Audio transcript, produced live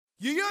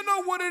You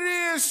know what it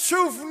is,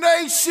 Truth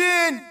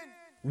Nation.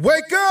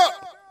 Wake up.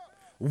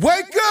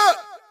 Wake up.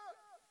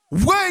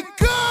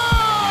 Wake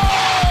up.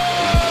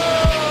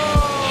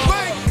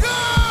 Wake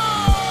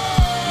up.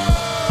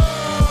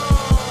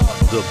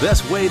 The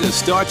best way to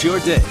start your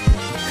day.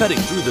 Cutting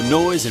through the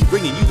noise and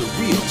bringing you the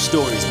real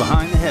stories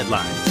behind the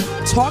headlines.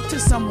 Talk to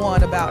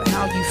someone about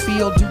how you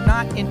feel. Do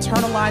not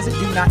internalize it.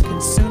 Do not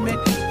consume it.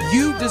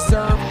 You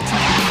deserve to be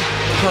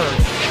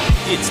heard.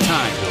 It's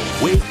time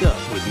to wake up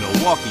with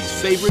Milwaukee's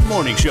favorite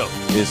morning show.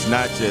 It's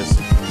not just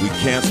we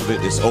canceled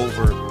it, it's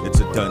over, it's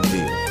a done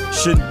deal.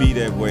 Shouldn't be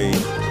that way.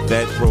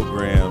 That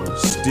program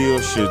still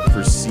should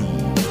proceed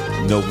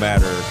no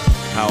matter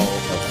how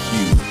a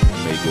few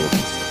may go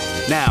against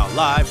it. Now,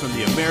 live from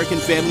the American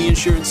Family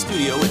Insurance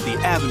Studio at the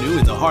Avenue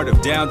in the heart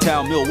of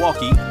downtown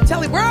Milwaukee.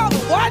 Telly, where all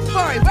the watch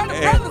party? Where the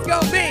brothers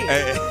gonna be?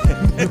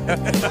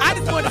 I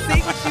just want to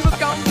see what she was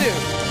gonna do.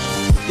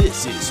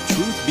 This is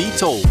Truth Be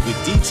Told with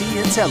DT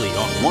and Telly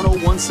on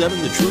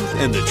 1017 The Truth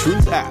and The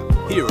Truth app.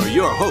 Here are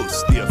your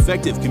hosts, the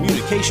effective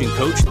communication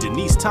coach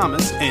Denise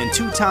Thomas and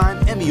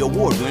two-time Emmy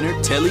Award winner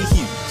Telly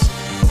Hughes.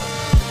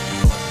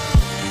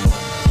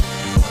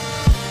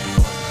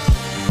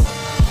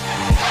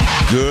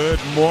 Good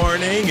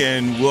morning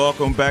and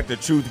welcome back to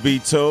Truth Be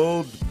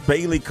Told.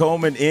 Bailey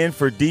Coleman in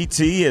for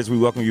DT as we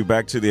welcome you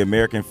back to the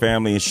American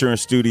Family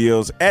Insurance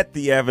Studios at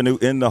the Avenue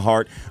in the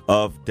heart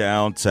of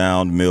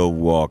downtown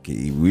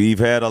Milwaukee. We've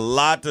had a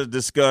lot to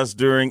discuss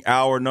during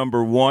hour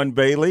number one,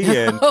 Bailey,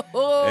 and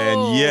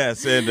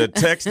yes, and the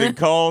text and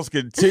calls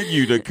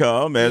continue to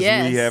come as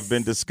we have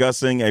been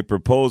discussing a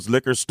proposed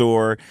liquor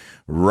store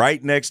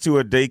right next to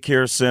a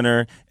daycare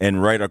center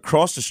and right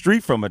across the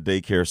street from a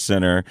daycare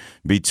center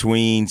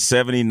between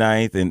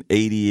 79th and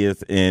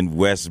 80th in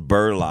West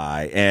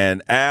Burleigh.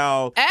 And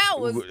Al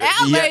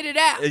laid it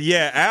out.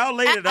 Yeah, Al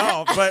laid it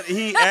off, but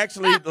he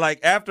actually,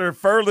 after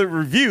further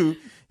review,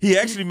 he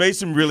actually made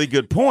some really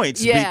good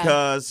points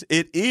because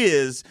it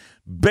is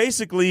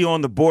basically on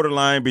the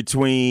borderline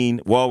between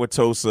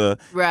Wauwatosa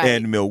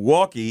and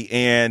Milwaukee.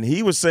 And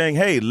he was saying,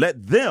 hey,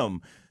 let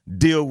them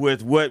deal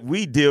with what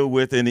we deal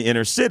with in the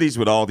inner cities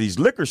with all these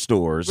liquor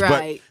stores.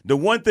 Right. But the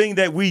one thing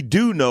that we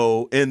do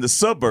know in the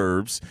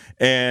suburbs,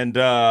 and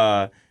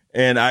I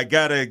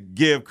got to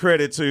give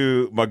credit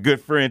to my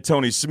good friend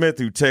Tony Smith,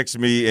 who texted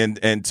me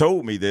and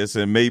told me this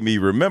and made me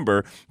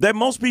remember that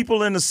most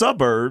people in the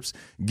suburbs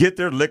get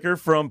their liquor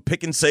from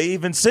Pick and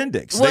Save and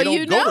Syndic's. Well,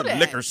 they don't go to that.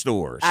 liquor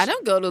stores. I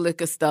don't go to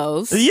liquor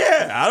stores.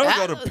 Yeah, I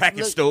don't go to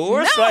package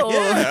stores.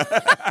 No.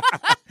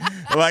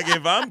 Like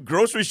if I'm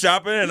grocery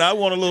shopping and I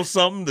want a little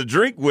something to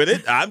drink with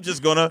it, I'm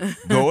just going to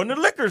go in the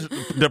liquor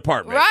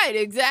department. Right,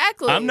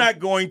 exactly. I'm not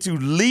going to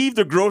leave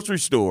the grocery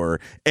store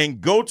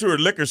and go to a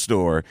liquor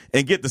store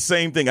and get the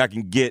same thing I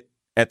can get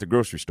at the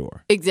grocery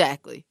store.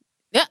 Exactly.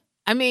 Yeah,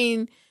 I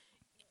mean,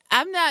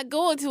 I'm not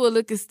going to a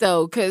liquor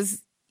store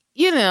because,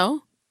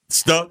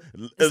 Stuff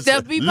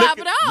be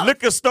popping off.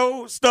 Liquor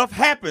store stuff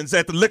happens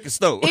at the liquor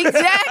store.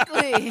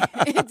 Exactly.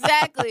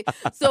 Exactly.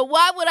 So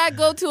why would I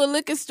go to a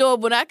liquor store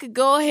when I could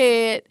go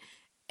ahead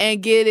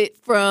and get it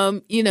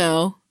from,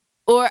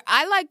 or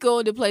I like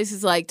going to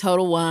places like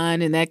Total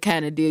Wine and that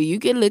kind of deal. You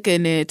get liquor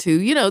in there too.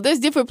 There's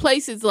different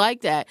places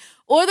like that.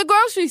 Or the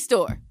grocery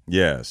store.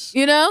 Yes.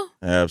 Yeah.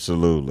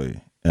 Absolutely.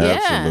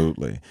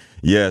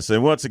 Yes.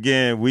 And once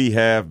again, we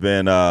have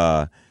been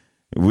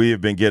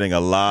getting a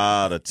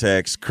lot of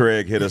texts.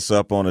 Craig hit us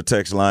up on the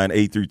text line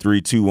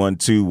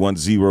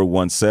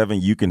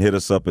 833-212-1017. You can hit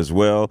us up as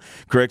well.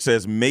 Craig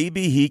says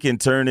maybe he can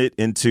turn it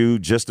into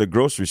just a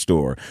grocery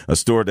store, a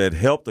store that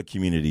helped the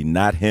community,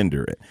 not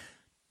hinder it.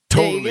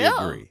 Totally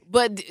agree.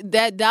 But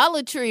that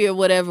Dollar Tree or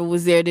whatever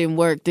was there didn't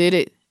work, did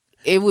it?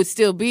 It would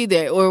still be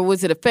there. Or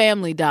was it a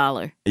Family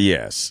Dollar?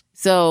 Yes.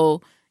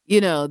 So,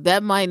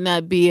 that might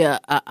not be a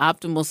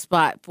optimal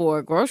spot for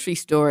a grocery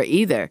store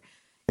either.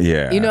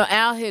 Yeah.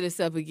 Al hit us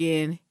up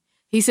again.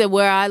 He said,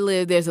 where I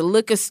live, there's a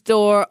liquor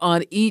store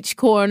on each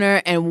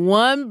corner and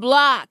one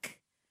block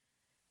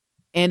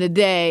and a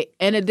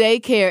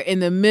daycare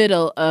in the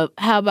middle of,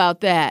 how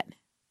about that?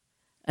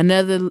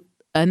 Another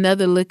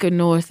liquor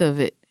north of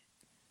it.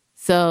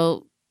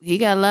 So he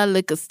got a lot of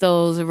liquor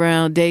stores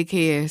around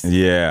daycares.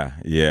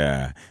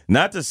 Yeah.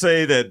 Not to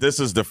say that this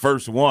is the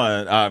first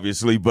one,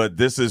 obviously, but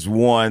this is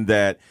one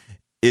that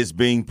is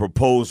being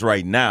proposed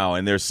right now,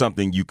 and there's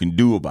something you can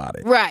do about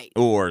it. Right.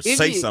 Or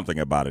say something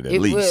about it at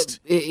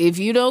least. If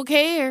you don't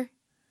care.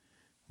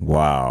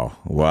 Wow.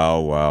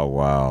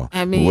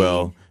 I mean.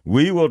 Well,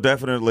 we will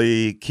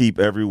definitely keep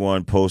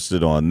everyone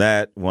posted on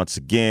that. Once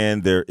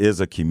again, there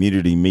is a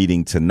community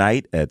meeting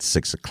tonight at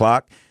 6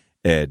 o'clock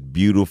at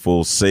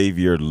beautiful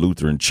Savior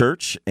Lutheran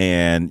Church,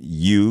 and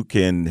you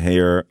can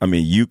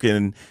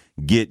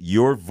get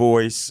your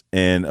voice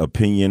and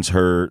opinions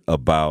heard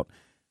about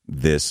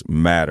this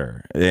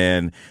matter.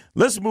 And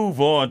let's move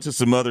on to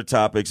some other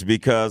topics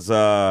because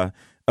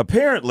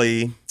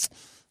apparently,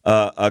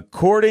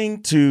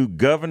 according to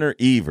Governor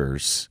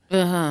Evers,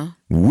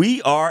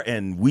 we are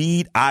in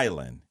Weed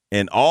Island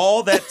And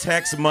all that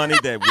tax money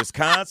that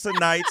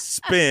Wisconsinites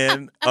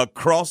spend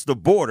across the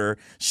border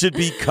should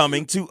be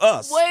coming to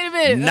us. Wait a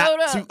minute. Not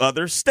Hold on. to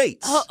other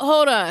states.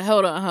 Hold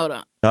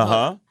on.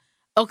 Uh-huh.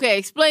 Okay,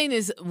 explain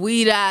this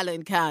Weed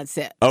Island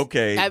concept.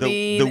 Okay, I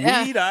mean, the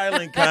Weed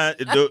Island,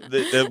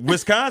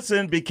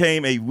 Wisconsin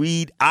became a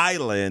Weed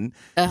Island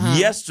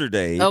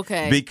yesterday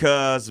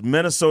because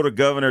Minnesota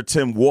Governor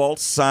Tim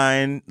Walz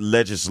signed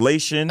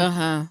legislation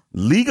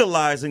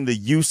legalizing the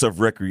use of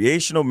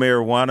recreational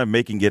marijuana,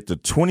 making it the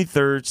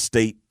 23rd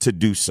state to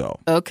do so.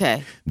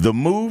 Okay. The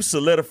move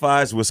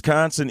solidifies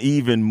Wisconsin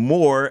even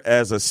more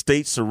as a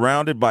state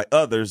surrounded by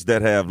others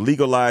that have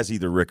legalized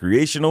either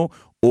recreational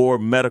or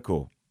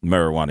medical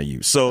marijuana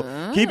use. So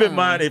keep in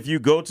mind, if you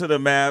go to the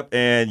map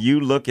and you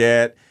look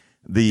at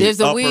the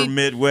upper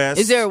Midwest.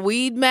 Is there a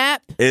weed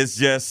map? It's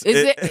just.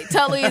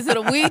 Tully, is it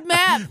a weed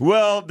map?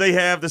 Well, they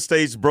have the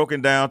states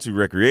broken down to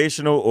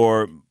recreational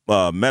or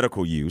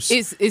medical use.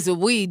 It's a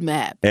weed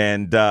map.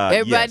 And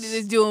everybody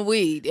that's doing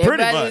weed.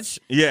 Pretty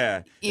much.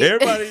 Yeah.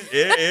 Everybody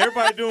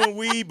doing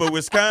weed, but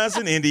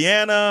Wisconsin,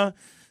 Indiana,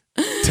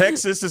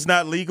 Texas is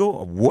not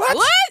legal. What?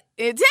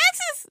 In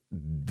Texas?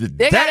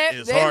 That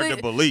is hard to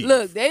believe.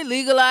 Look, they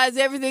legalize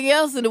everything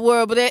else in the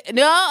world, but I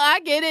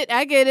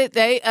get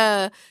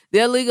it.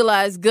 They'll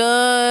legalize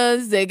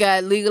guns. They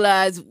got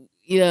legalized,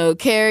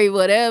 carry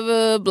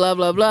whatever, blah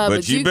blah blah.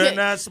 But you better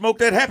not smoke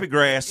that happy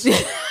grass. No.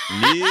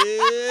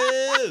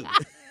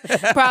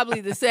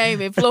 Probably the same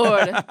in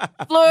Florida.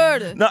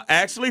 No,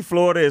 actually,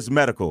 Florida is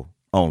medical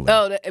only.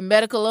 Oh,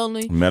 medical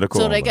only?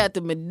 Medical so only. They got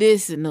the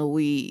medicinal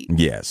weed.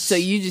 Yes. So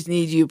you just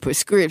need your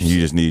prescription.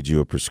 You just need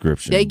your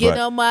prescription. They get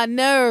on my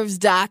nerves,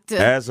 doctor.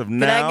 As of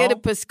now. Can I get a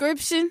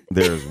prescription?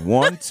 There's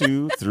 1,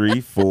 2,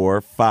 3, 4,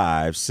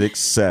 5, 6,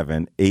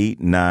 7, 8,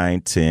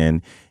 9,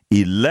 10,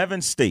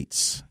 11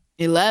 states.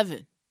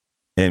 11.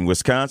 And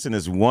Wisconsin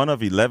is one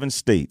of 11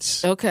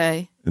 states.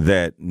 Okay.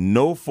 That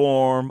no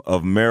form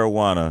of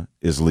marijuana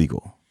is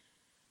legal.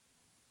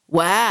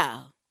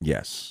 Wow.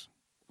 Yes.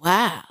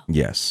 Wow.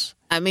 Yes.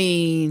 I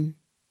mean.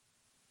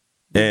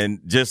 And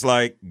just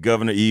like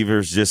Governor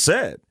Evers just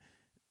said,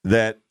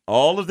 that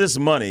all of this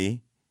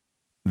money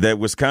that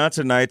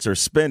Wisconsinites are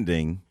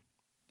spending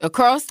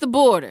across the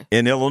border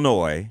in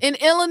Illinois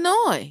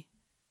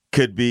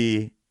could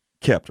be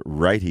kept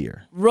right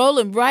here.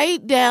 Rolling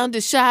right down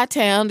to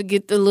Chi-Town to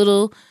get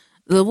the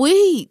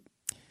weed.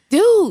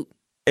 Dude.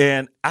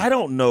 And I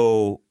don't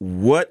know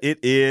what it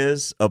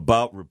is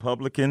about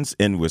Republicans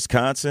in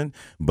Wisconsin,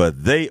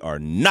 but they are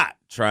not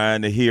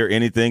trying to hear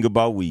anything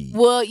about weed.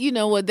 Well, you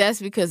know what? That's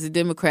because the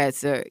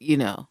Democrats are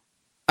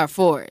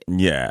for it.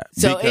 Yeah.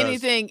 So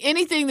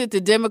anything that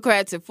the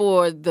Democrats are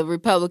for, the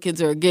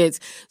Republicans are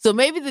against. So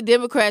maybe the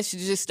Democrats should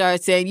just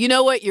start saying, you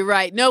know what? You're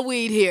right. No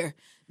weed here.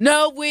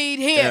 No weed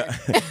here.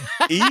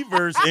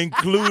 Evers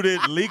included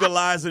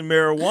legalizing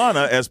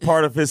marijuana as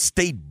part of his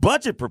state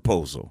budget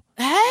proposal.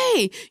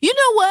 Hey, you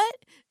know what?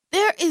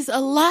 There is a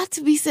lot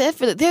to be said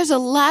for that. There's a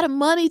lot of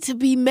money to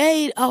be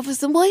made off of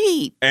some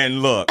weed.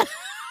 And look,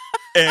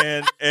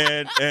 and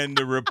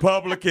the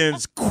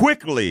Republicans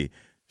quickly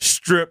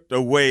stripped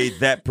away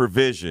that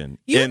provision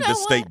in the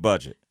state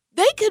budget.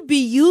 They could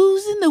be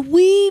using the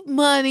weed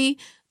money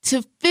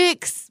to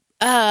fix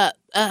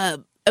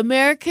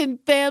American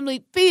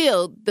Family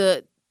Field,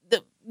 the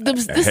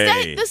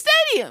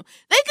stadium.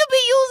 They could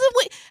be using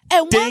weed.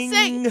 And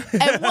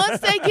once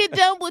they get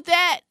done with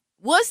that,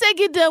 because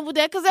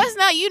that's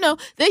not,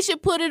 they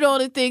should put it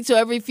on a thing so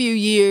every few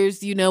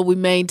years, we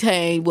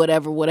maintain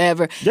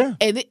whatever. Yeah.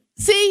 And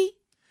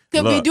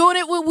could be doing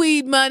it with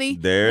weed money.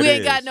 There we it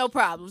ain't got no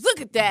problems.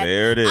 Look at that.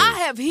 There it is.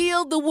 I have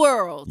healed the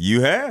world.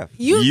 You have.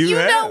 You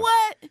have. know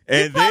what?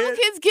 And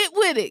Republicans, get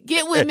with it.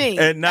 Get with me.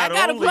 And I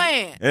got a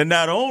plan. And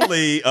not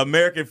only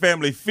American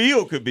Family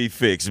Field could be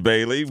fixed,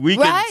 Bailey. We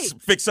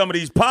could fix some of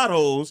these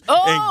potholes,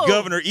 and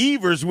Governor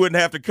Evers wouldn't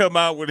have to come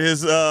out with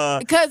his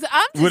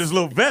with his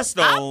little vest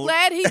on. I'm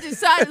glad he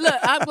decided. Look,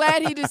 I'm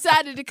glad he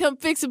decided to come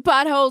fix some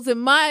potholes in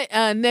my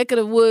neck of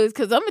the woods.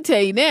 Because I'm gonna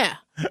tell you now.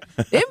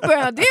 Them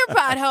brown deer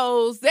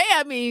potholes,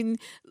 birds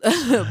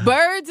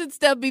and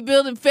stuff be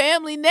building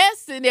family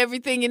nests and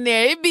everything in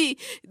there.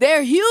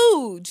 They're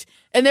huge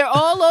and they're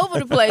all over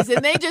the place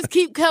and they just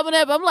keep coming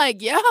up. I'm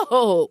like,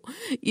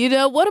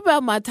 what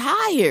about my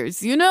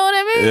tires? You know what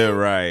I mean? Yeah,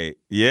 right.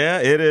 Yeah,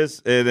 it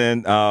is.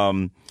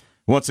 And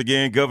once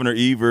again, Governor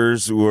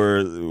Evers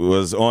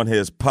was on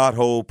his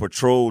pothole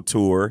patrol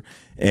tour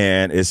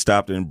and it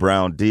stopped in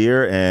Brown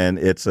Deer, and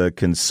it's a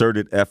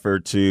concerted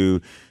effort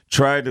to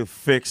try to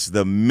fix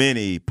the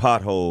many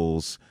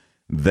potholes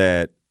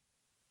that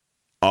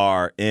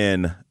are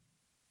in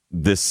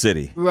this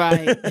city,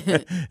 right,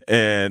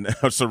 and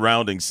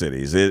surrounding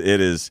cities. It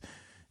is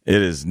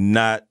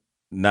not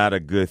a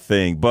good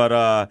thing.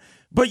 But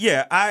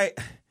yeah,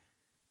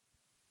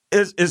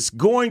 it's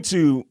going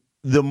to,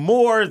 the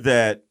more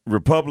that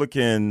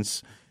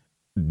Republicans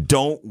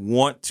don't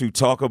want to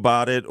talk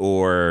about it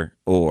or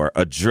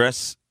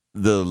address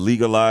the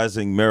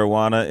legalizing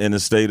marijuana in the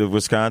state of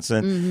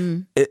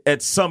Wisconsin,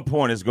 at some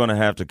point it's going to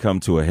have to come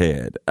to a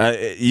head.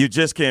 You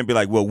just can't be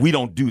like, well, we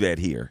don't do that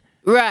here.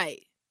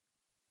 Right.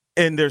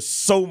 And there's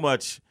so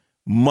much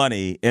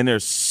money and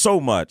there's so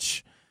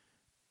much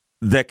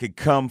that could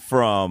come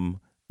from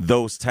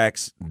those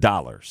tax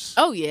dollars.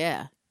 Oh,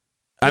 yeah.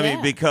 I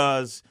mean,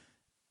 because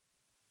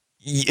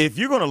if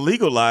you're going to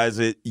legalize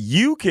it,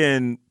 you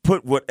can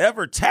put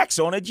whatever tax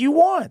on it you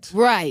want.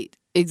 Right.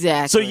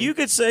 Exactly. So you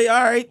could say,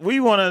 all right,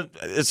 we want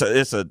to, it's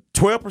a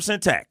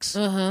 12% tax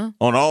on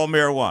all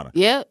marijuana.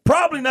 Yep.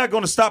 Probably not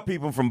going to stop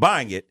people from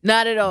buying it.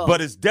 Not at all. But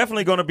it's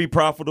definitely going to be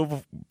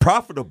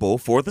profitable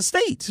for the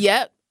state.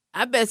 Yep.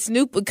 I bet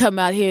Snoop would come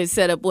out here and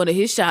set up one of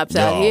his shops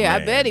out here.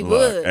 Man, I bet he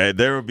would.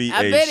 There would be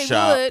I a bet he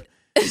shop would.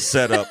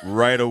 set up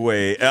right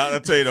away.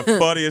 I'll tell you the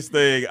funniest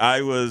thing.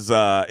 I was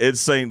in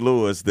St.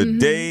 Louis the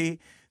day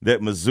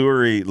that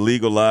Missouri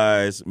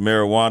legalized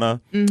marijuana.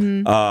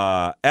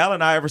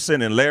 Allen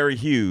Iverson and Larry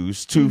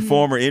Hughes, two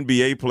former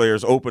NBA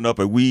players, opened up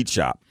a weed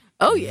shop.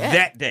 Oh, yeah.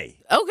 That day.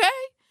 Okay.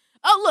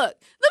 Oh, look,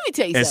 let me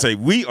tell you and something.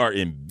 say, we are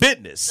in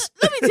business.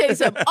 Let me tell you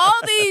something.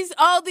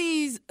 All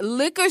these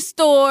liquor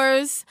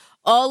stores,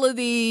 all of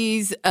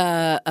these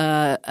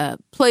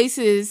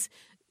places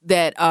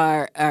that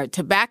are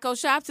tobacco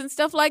shops and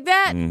stuff like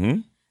that,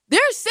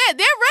 they're set.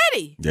 They're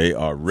ready. They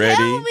are ready.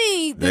 Tell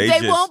me that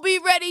they won't be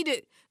ready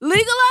to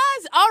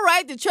legalize? All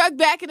right, the truck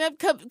backing up,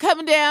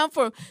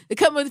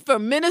 coming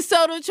from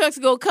Minnesota. Trucks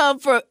are going to come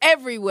from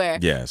everywhere.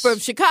 Yes. From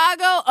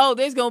Chicago,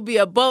 there's going to be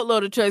a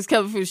boatload of trucks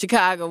coming from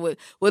Chicago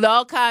with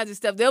all kinds of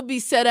stuff. They'll be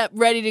set up,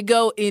 ready to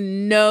go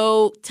in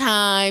no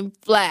time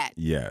flat.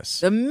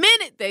 Yes. The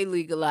minute they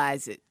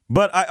legalize it.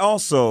 But I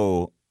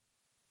also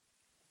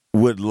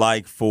would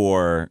like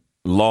for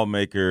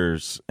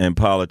lawmakers and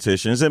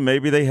politicians, and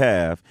maybe they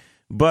have,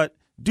 but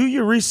do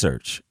your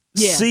research.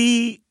 Yeah.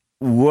 See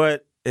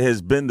what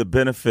has been the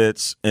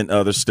benefits in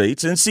other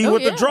states and see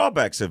what the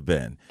drawbacks have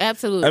been.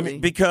 Absolutely. I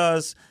mean,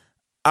 because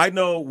I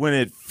know when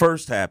it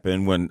first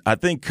happened, when I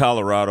think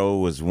Colorado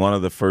was one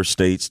of the first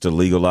states to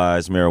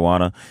legalize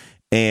marijuana,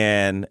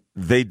 and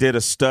they did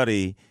a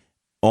study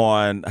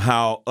on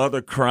how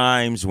other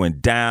crimes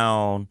went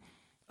down,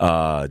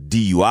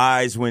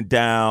 DUIs went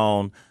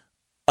down.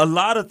 A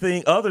lot of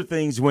other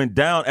things went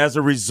down as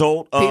a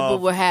result of people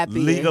were happy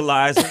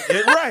legalizing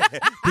it. Right.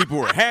 People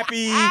were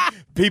happy.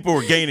 People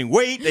were gaining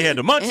weight. They had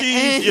the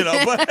munchies,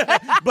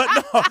 but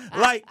no,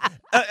 like,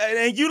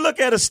 and you look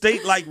at a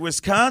state like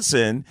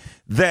Wisconsin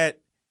that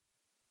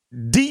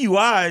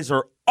DUIs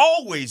are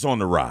always on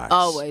the rise.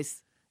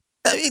 Always.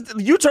 I mean,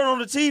 you turn on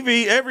the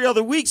TV every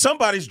other week,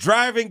 somebody's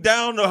driving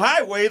down the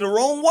highway the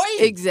wrong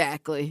way.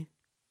 Exactly.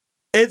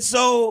 And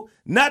so,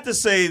 not to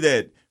say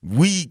that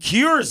weed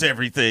cures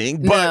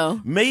everything,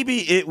 but maybe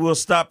it will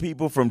stop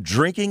people from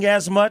drinking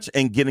as much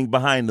and getting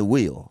behind the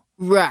wheel.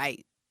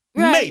 Right.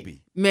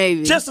 Maybe.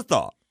 Just a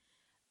thought.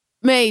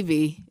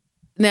 Maybe.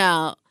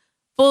 Now,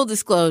 full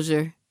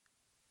disclosure,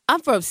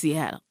 I'm from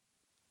Seattle.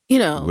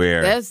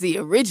 Where? That's the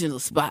original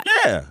spot.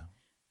 Yeah.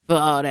 For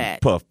all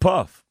that. Puff,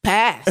 puff.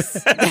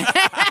 Pass.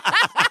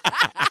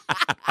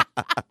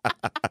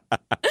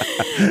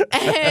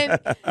 And,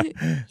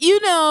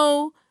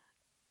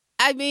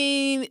 I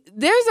mean,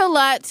 there's a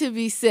lot to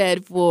be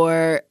said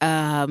for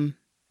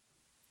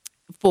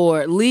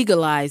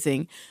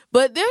legalizing,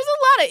 but there's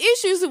a lot of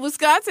issues that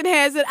Wisconsin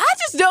has that I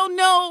just don't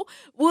know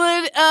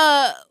would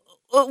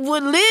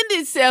lend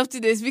itself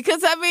to this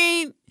because, I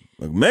mean,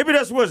 maybe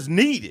that's what's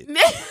needed.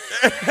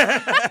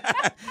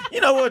 You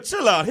know what?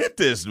 Chill out. Hit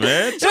this,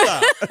 man. Chill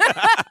out.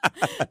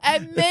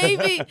 And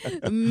maybe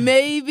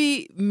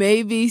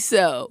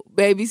so.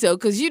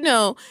 Because,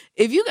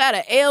 if you got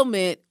an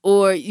ailment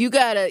or you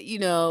got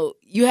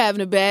you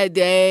having a bad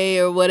day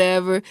or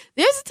whatever,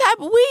 there's a type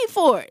of weed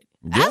for it.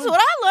 That's what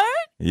I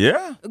learned.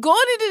 Yeah.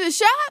 Going into the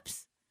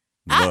shops.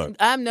 Look,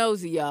 I'm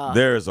nosy, y'all.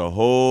 There's a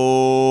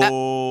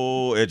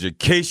whole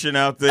education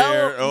out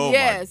there. Oh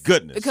yes, my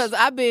goodness! Because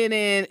I've been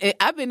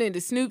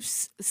into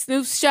Snoop's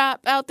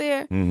shop out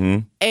there,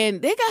 and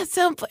they got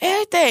something for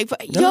everything. For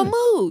your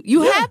mood.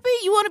 You happy?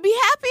 You want to be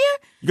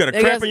happier? You got a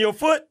cramp in your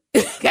foot?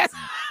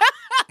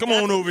 Come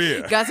on over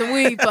here. Got some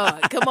weed for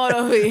it. Come on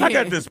over here. I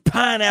got this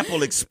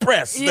Pineapple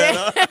Express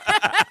that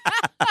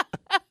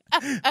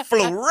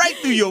flow right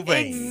through your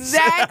veins.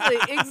 Exactly.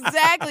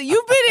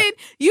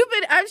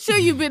 I'm sure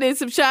you've been in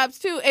some shops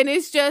too, and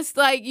it's just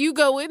like you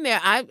go in there.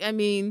 I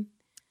mean,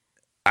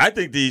 I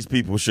think these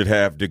people should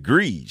have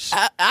degrees.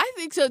 I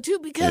think so too,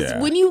 because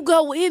when you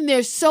go in,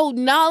 they're so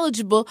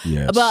knowledgeable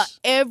about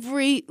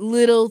every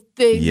little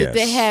thing that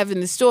they have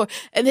in the store,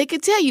 and they can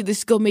tell you this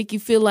is gonna make you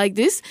feel like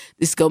this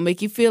is gonna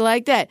make you feel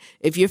like that.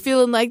 If you're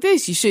feeling like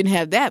this, you shouldn't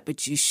have that,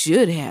 but you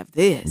should have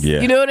this.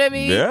 Yeah. You know what I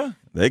mean? Yeah.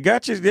 They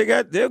got you.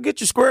 They'll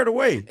get you squared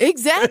away.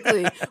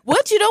 Exactly.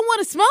 What, you don't want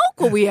to smoke?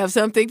 Well, we have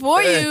something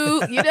for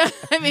you. You know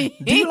what I mean?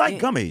 Do you like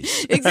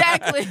gummies?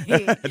 Exactly.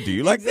 Do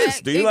you like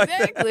this? Do you like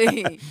that?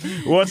 Exactly.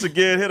 Once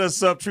again, hit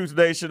us up, Truth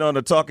Nation, on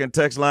the talk and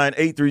text line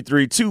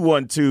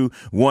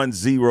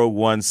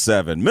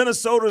 833-212-1017.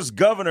 Minnesota's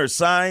governor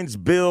signs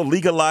bill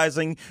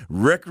legalizing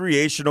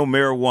recreational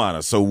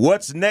marijuana. So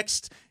what's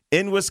next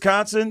in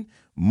Wisconsin?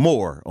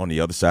 More on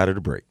the other side of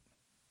the break.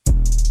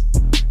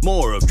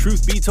 More of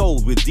Truth Be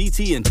Told with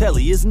DT and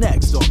Telly is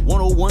next on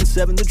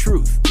 1017 The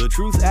Truth, The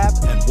Truth app,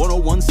 and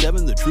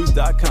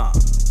 1017thetruth.com.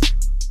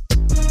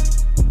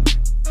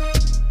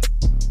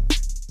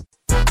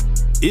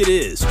 It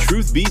is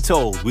Truth Be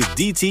Told with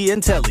DT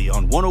and Telly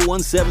on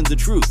 1017 The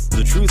Truth,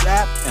 The Truth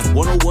app, and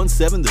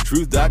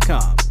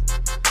 1017thetruth.com.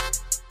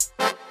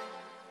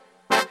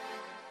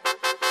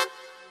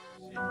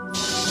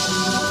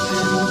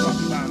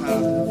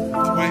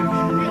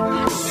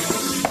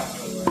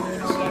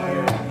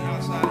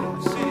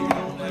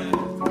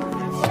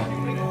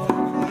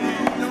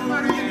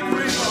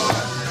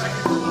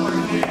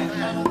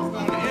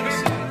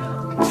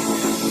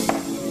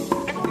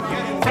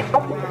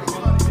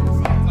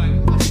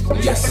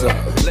 Yes, sir.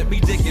 Let me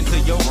dig into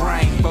your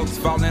brain. Folks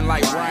falling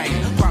like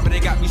rain. Probably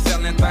got me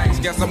selling things.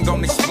 Guess I'm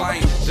gonna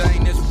explain.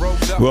 Jane is broke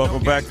up.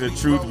 Welcome back to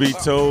Truth Be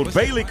Told.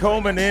 Bailey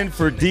Coleman in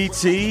for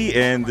DT,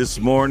 and this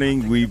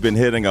morning we've been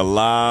hitting a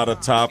lot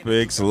of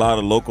topics, a lot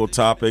of local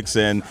topics,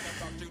 and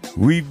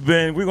we're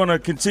going to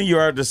continue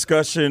our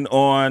discussion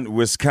on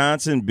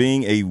Wisconsin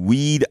being a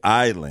weed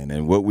island.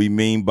 And what we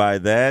mean by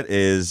that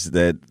is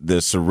that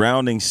the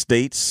surrounding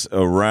states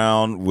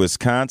around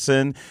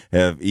Wisconsin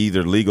have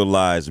either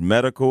legalized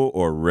medical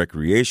or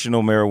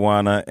recreational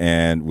marijuana,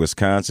 and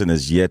Wisconsin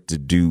has yet to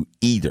do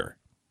either.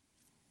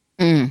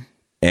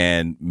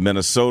 And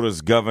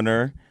Minnesota's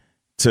governor,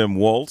 Tim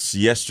Walz,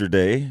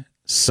 yesterday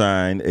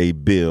signed a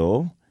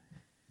bill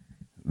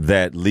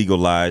that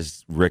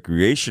legalized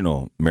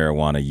recreational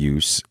marijuana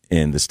use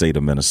in the state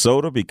of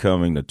Minnesota,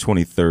 becoming the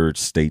 23rd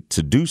state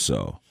to do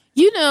so.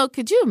 You know,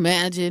 could you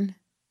imagine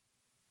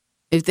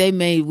if they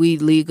made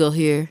weed legal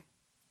here?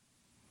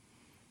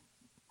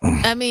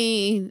 I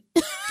mean,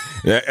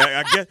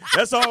 I guess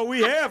that's all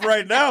we have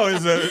right now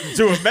is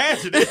to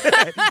imagine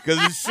it,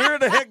 because it sure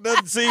the heck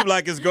doesn't seem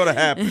like it's going to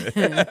happen.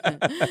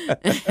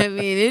 I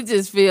mean, it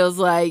just feels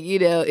like, you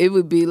know, it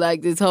would be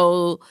like this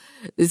whole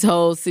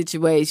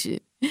situation.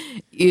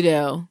 You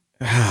know.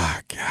 Oh,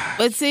 God.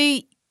 But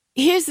see,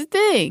 here's the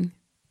thing.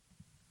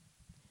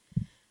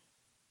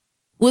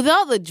 With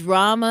all the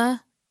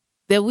drama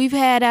that we've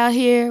had out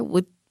here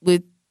with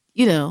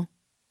you know,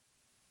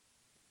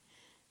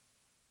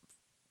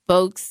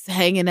 folks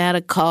hanging out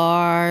of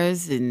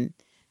cars and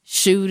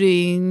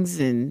shootings,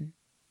 and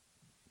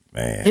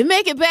Man, it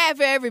make it bad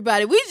for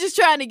everybody. We just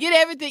trying to get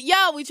everything.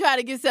 Y'all, we trying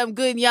to get something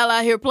good, and y'all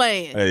out here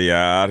playing. Hey, y'all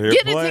out here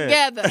Get playing. it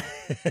together.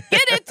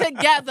 Get it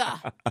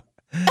together.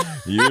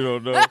 You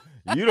don't know.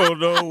 You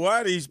don't know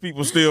why these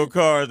people steal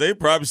cars. They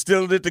probably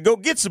stealing it to go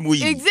get some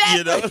weed. Exactly.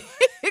 You know?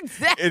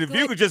 Exactly. And if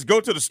you could just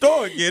go to the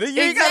store and get it,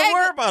 you ain't got to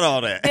worry about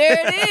all that.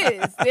 There it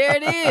is. There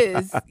it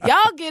is.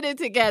 Y'all get it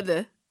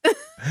together.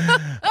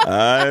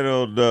 I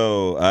don't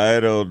know.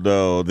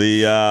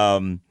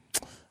 The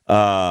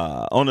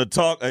on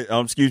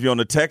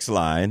the text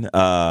line,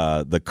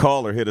 the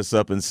caller hit us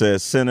up and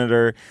says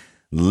Senator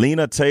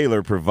Lena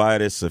Taylor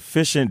provided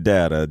sufficient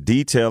data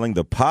detailing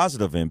the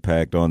positive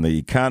impact on the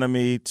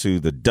economy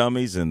to the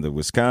dummies in the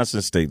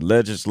Wisconsin state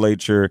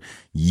legislature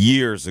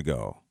years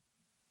ago.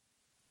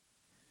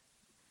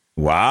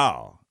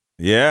 Wow.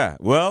 Yeah.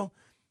 Well,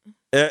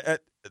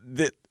 thank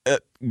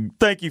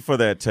you for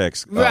that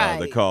text,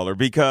 the caller,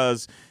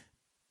 because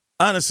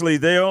honestly,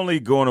 they're only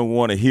going to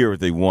want to hear what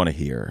they want to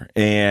hear.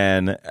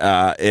 And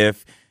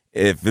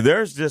if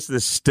there's just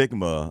this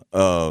stigma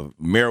of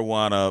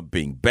marijuana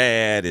being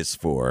bad, it's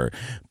for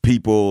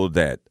people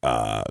that,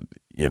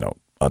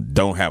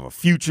 don't have a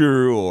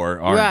future or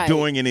aren't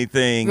doing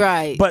anything.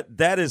 Right. But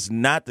that is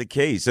not the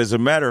case. As a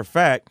matter of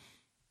fact,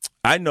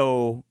 I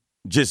know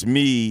just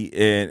me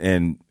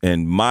and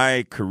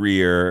my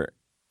career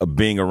of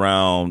being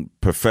around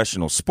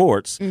professional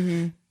sports,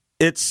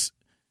 it's,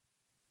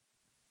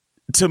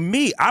 to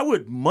me, I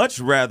would much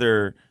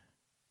rather,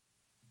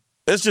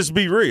 let's just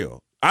be real,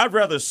 I'd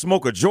rather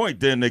smoke a joint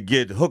than to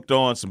get hooked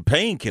on some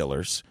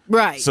painkillers,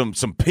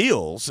 some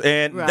pills,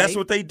 and that's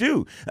what they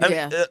do.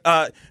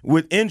 Yeah.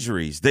 With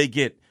injuries, they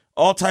get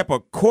all type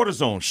of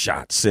cortisone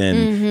shots,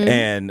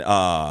 and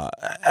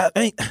I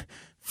mean,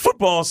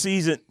 football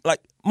season, like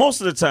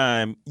most of the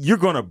time, you're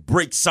gonna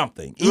break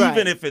something,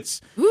 even if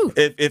it's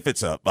if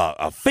it's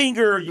a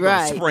finger, you're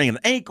gonna sprain an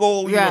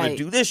ankle, you're gonna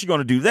do this, you're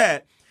gonna do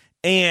that.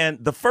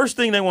 And the first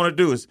thing they want to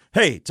do is,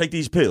 hey, take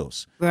these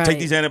pills, take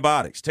these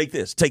antibiotics, take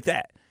this, take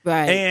that.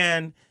 Right.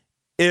 And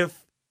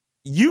if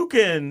you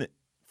can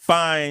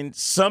find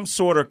some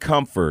sort of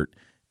comfort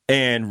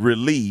and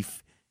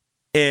relief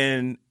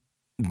in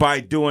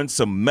by doing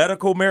some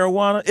medical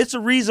marijuana. It's a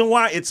reason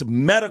why it's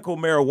medical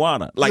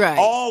marijuana. Like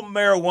all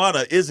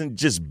marijuana isn't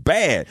just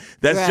bad.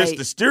 That's just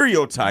the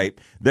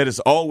stereotype that has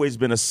always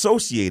been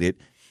associated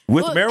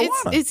with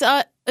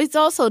marijuana. It's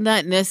also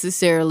not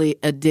necessarily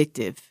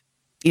addictive,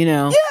 you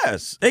know?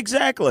 Yes,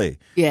 exactly.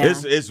 Yeah.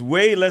 It's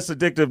way less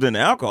addictive than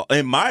alcohol,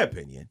 in my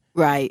opinion.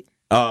 Right.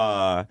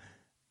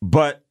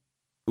 But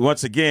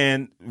once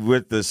again,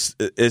 with this,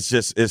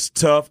 it's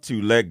tough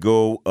to let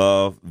go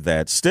of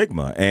that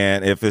stigma.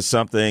 And if it's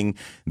something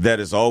that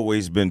has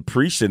always been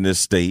preached in this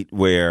state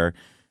where,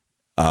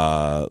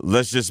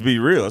 let's just be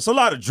real, it's a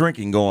lot of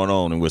drinking going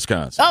on in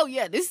Wisconsin. Oh,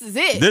 yeah, this is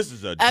it. This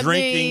is a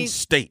drinking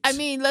state. I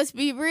mean, let's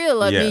be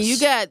real. I mean, you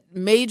got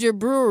major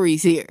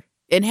breweries here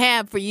and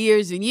have for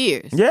years and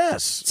years.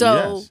 Yes.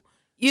 So... Yes.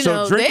 You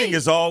know, drinking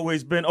has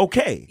always been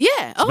okay.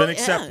 Yeah. It's been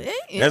accepted.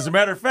 Yeah. As a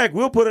matter of fact,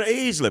 we'll put an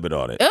age limit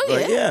on it.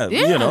 Oh, yeah.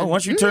 You know,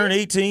 once you turn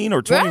 18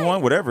 or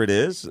 21, whatever it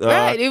is.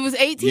 Right. It was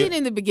 18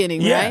 in the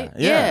beginning, right?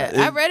 Yeah.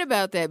 I read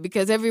about that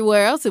because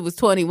everywhere else it was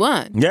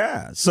 21.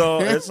 Yeah. So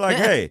it's like,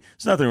 hey,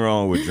 there's nothing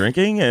wrong with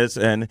drinking.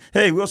 And,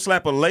 hey, we'll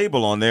slap a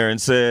label on there and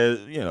say,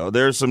 you know,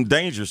 there's some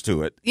dangers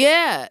to it.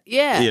 Yeah.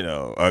 Yeah. You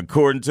know,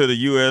 according to the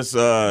U.S.,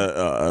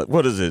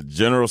 what is it,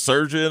 general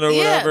surgeon or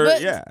whatever?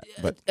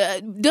 But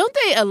don't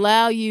they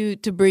allow you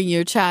to bring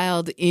your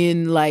child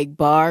in like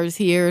bars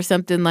here or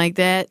something like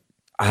that?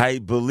 I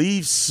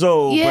believe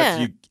so.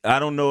 Yeah. But I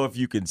don't know if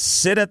you can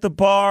sit at the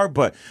bar,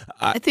 but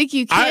I think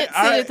you can't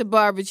sit at the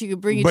bar, but you can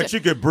bring. But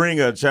you could bring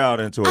a child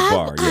into a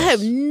bar. I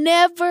have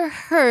never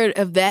heard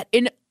of that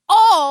in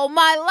all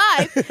my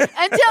life until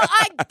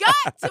I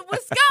got to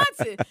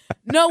Wisconsin.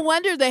 No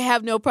wonder they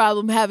have no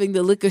problem having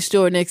the liquor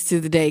store next to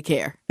the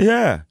daycare.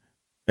 Yeah,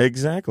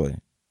 exactly.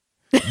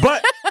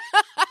 But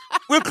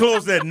we'll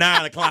close at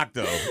 9 o'clock,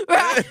 though.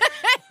 Right.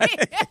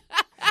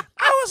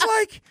 I was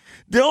like,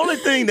 the only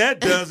thing that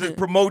does is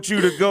promote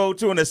you to go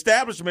to an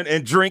establishment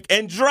and drink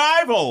and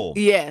drive home.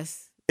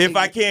 Yes. If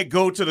I can't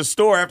go to the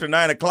store after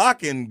 9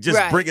 o'clock and just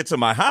bring it to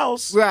my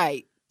house.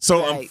 Right.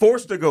 So I'm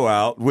forced to go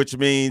out, which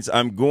means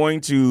I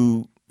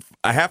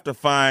have to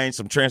find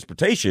some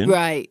transportation.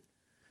 Right.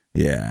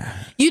 Yeah.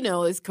 You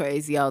know, it's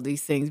crazy, all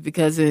these things,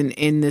 because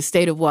in the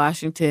state of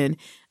Washington,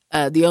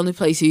 the only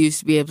place you used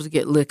to be able to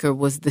get liquor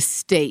was the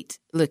state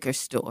liquor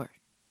store.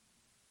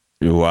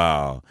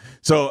 Wow.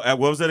 So what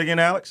was that again,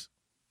 Alex?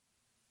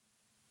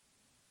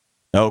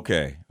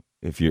 Okay.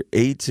 If you're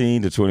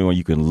 18 to 21,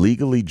 you can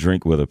legally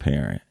drink with a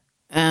parent.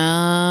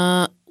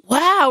 Wow,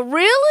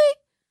 really?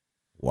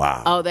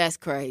 Wow. Oh, that's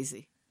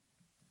crazy.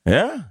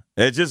 Yeah.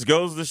 It just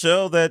goes to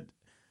show that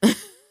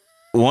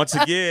once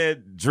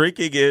again,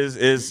 drinking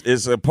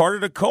is a part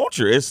of the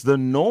culture. It's the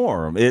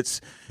norm.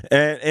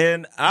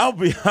 And I'll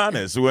be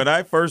honest, when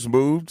I first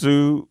moved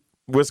to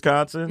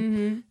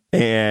Wisconsin,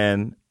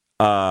 and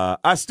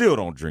I still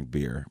don't drink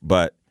beer,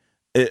 but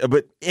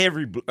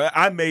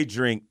I may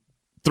drink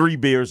 3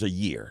 beers a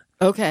year.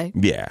 Okay.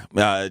 Yeah,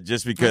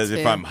 just because That's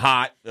if fair. I'm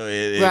hot,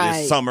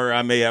 it's summer,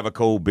 I may have a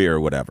cold beer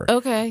or whatever.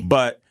 Okay.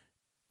 But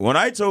when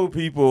I told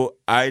people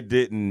I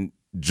didn't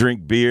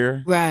drink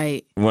beer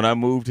when I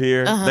moved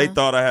here, they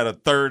thought I had a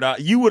third eye.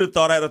 You would have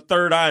thought I had a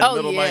third eye in the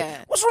middle of my,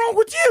 what's wrong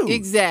with you?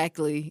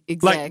 Exactly.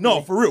 Like,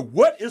 no, for real,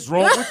 what is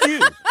wrong with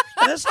you?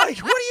 And it's like,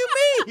 what do you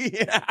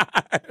mean?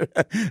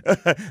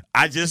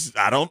 I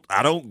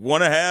don't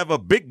want to have a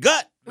big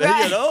gut.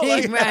 Right. You know?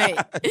 Like, right.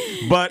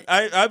 But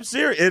I'm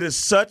serious. It is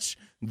such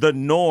the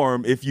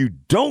norm. If you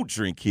don't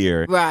drink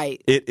here,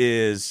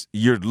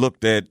 you're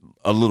looked at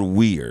a little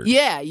weird.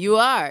 Yeah, you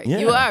are. Yeah.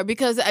 You are.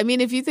 Because, I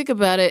mean, if you think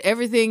about it,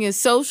 everything is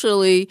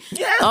socially,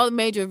 all the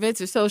major events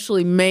are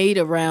socially made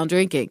around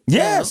drinking.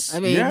 Yes. So, I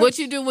mean, what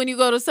you do when you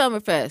go to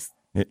Summerfest?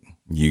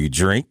 You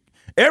drink.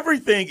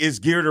 Everything is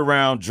geared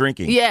around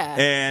drinking. Yeah.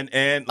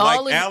 And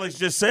like Alex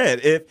just said,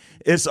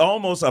 it's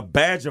almost a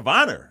badge of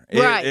honor.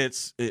 Right.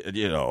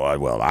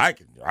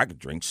 I could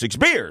drink 6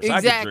 beers.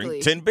 Exactly. I could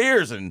drink 10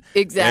 beers and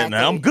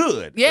I'm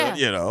good. Yeah.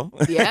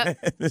 Yep.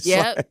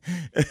 Yep.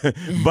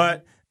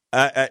 But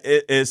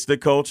it's the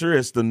culture,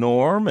 it's the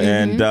norm,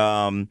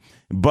 and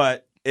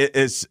but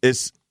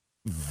it's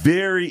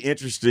very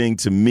interesting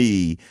to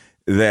me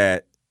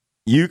that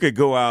you could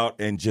go out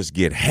and just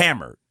get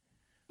hammered.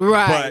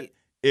 Right. But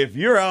if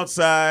you're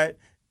outside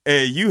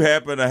and you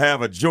happen to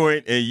have a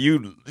joint and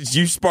you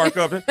spark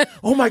up,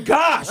 oh my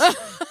gosh,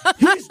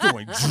 he's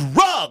doing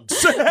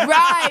drugs.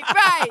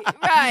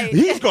 Right.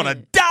 He's gonna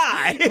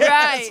die.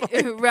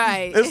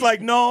 Right. It's like,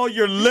 no,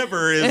 your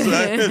liver is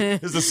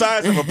the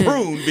size of a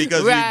prune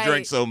because you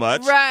drink so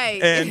much.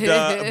 Right.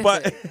 And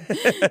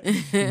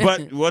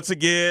but once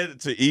again,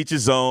 to each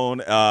his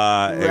own.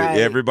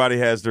 Everybody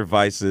has their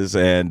vices,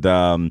 and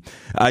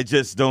I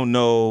just don't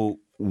know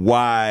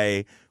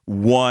why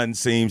one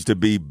seems to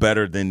be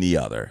better than the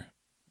other.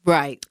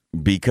 Right.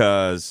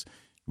 Because,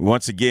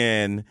 once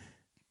again,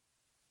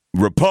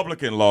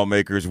 Republican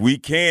lawmakers, we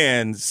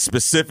can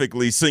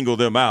specifically single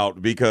them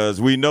out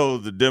because we know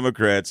the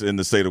Democrats in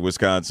the state of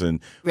Wisconsin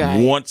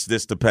wants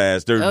this to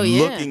pass. They're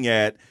looking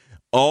at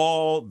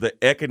all the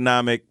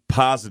economic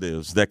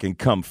positives that can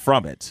come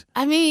from it.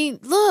 I mean,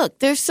 look,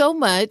 there's so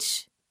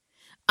much.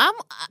 I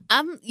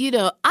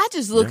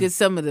just look at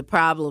some of the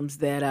problems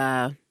that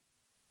I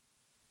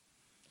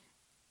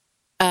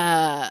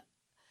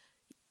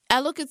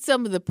look at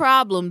some of the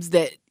problems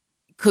that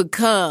could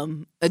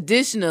come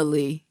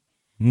additionally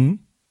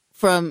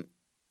from,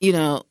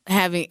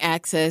 having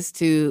access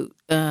to,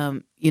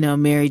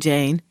 Mary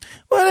Jane.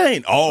 Well, it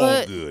ain't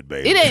all good,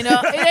 baby. It ain't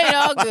all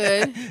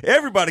good.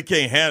 Everybody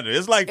can't handle it.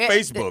 It's like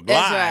Facebook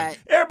that's Live. right.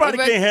 Everybody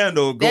can't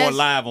handle going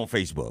live on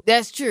Facebook.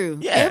 That's true.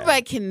 Yeah.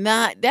 Everybody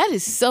cannot. That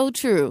is so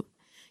true.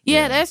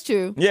 Yeah, that's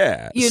true.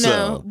 Yeah.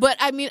 But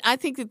I mean, I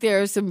think that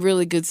there are some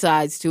really good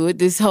sides to it.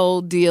 This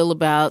whole deal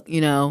about,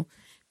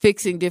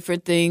 fixing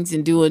different things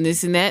and doing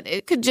this and that,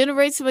 it could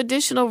generate some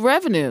additional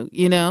revenue,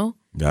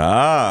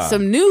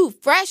 Some new,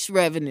 fresh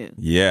revenue.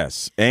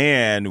 Yes.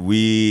 And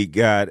we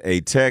got a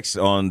text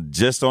on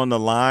the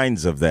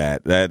lines of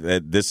that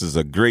this is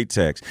a great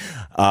text.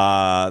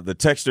 The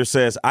texter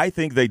says, I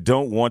think they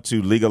don't want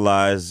to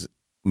legalize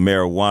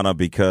marijuana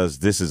because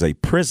this is a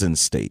prison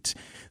state.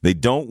 They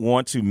don't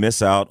want to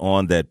miss out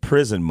on that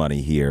prison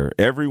money here.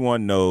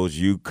 Everyone knows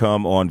you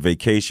come on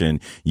vacation,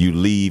 you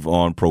leave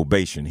on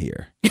probation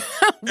here.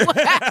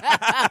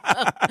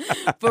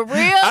 For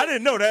real? I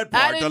didn't know that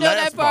part. I didn't know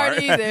that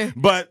part either.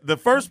 But the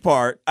first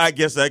part, I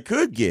guess I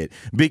could get,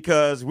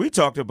 because we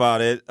talked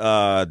about it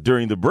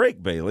during the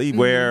break, Bailey,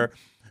 where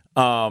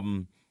a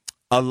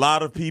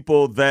lot of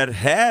people that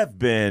have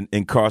been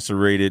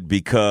incarcerated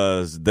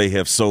because they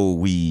have sold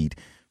weed,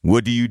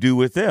 what do you do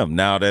with them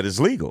now that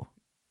it's legal?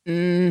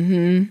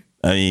 I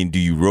mean, do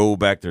you roll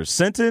back their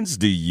sentence?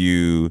 Do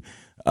you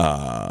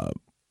I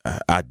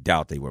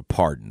doubt they would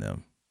pardon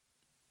them.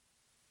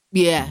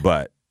 Yeah.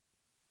 But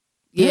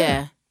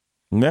yeah.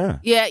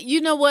 Yeah,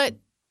 you know what?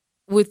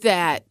 With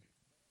that,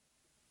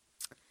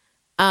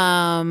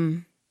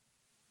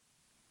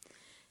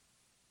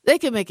 they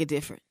could make it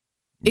different.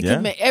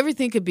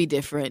 Everything could be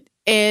different.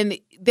 And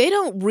they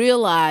don't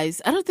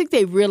realize, I don't think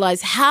they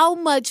realize how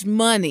much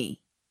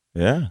money.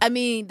 Yeah. I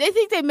mean, they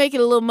think they're making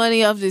a little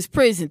money off this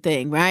prison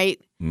thing, right?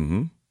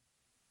 Mm-hmm.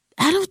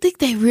 I don't think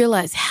they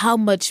realize how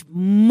much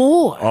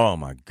more. Oh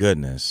my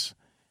goodness.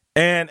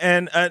 And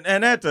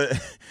at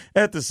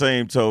the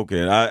same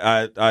token,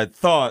 I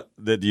thought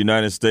that the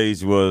United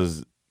States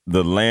was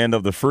the land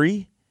of the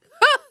free.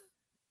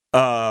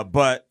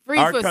 But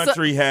our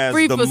country has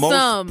the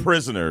most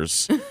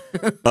prisoners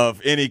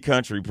of any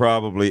country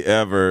probably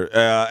ever.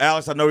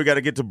 Alex, I know we got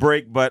to get to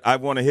break, but I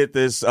want to hit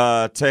this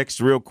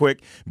text real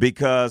quick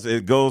because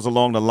it goes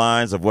along the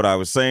lines of what I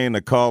was saying.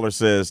 The caller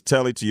says,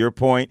 Telly, to your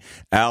point,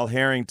 Al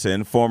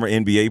Harrington, former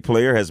NBA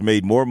player, has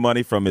made more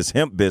money from his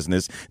hemp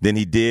business than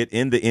he did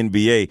in the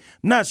NBA.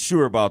 Not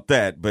sure about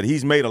that, but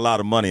he's made a lot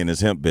of money in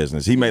his hemp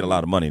business. He made a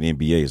lot of money in the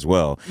NBA as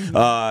well.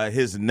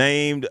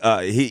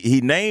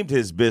 He named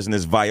his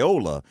business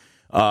Viola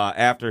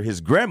after his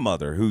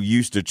grandmother, who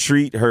used to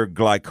treat her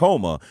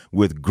glaucoma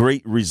with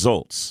great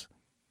results.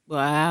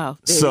 Wow.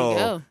 There you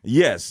go.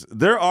 Yes,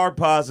 there are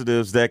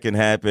positives that can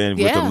happen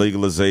with the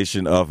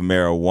legalization of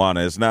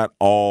marijuana. It's not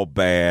all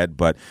bad,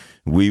 but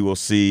we will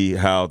see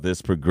how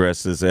this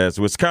progresses, as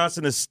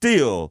Wisconsin is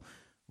still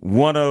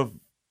one of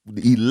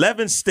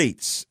 11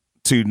 states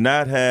to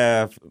not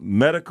have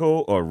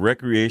medical or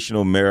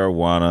recreational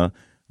marijuana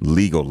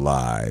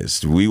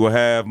legalized. We will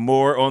have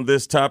more on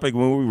this topic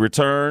when we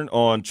return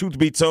on Truth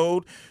Be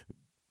Told.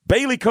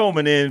 Bailey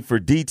Coleman in for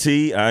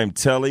DT. I'm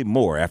Telly.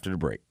 More after the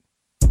break.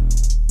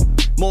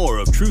 More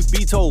of Truth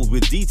Be Told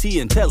with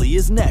DT and Telly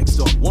is next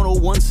on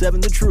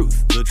 1017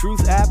 The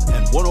Truth app,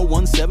 and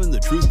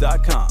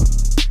 1017thetruth.com.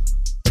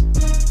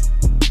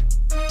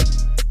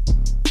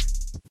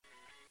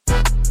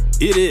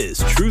 It is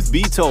Truth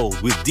Be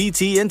Told with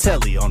DT and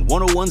Telly on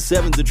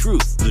 1017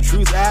 The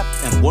Truth app,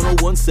 and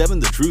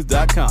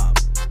 1017thetruth.com.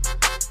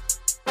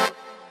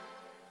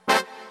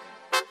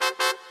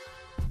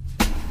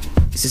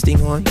 Is this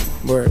thing on?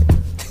 Word.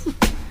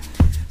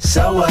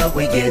 So what,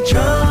 we get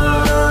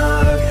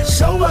drunk.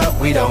 So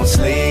what, we don't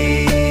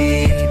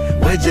sleep.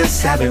 We're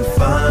just having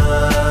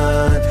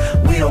fun.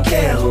 We don't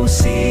care who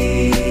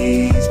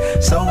sees.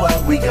 So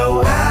what, we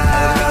go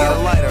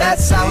out.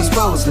 That's how it's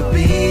supposed to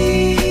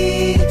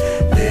be.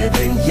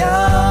 Living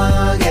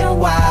young and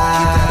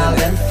wild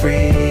and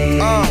free.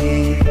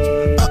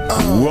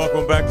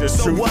 Welcome back to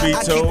Truth Be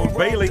Told.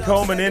 Bailey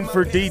Coleman in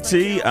for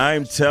DT.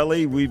 I'm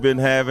Telly. We've been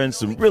having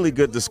some really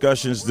good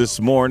discussions this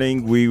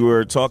morning. We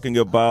were talking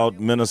about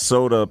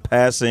Minnesota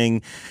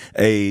passing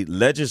a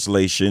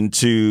legislation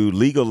to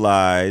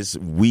legalize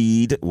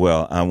weed.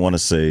 Well, I want to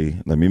say,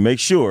 let me make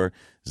sure,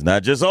 it's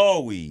not just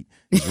all weed.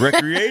 It's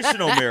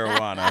recreational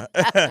marijuana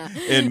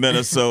in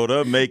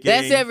Minnesota.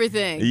 That's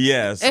everything.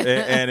 Yes,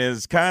 and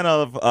it's kind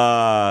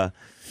of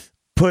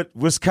put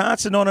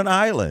Wisconsin on an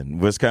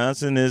island.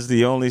 Wisconsin is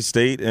the only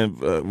state, and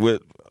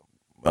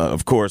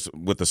of course,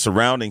 with the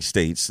surrounding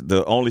states,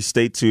 the only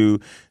state to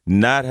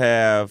not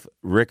have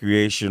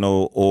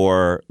recreational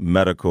or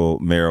medical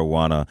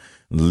marijuana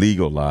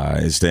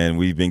legalized. And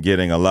we've been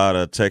getting a lot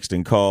of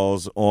texting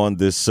calls on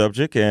this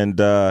subject. And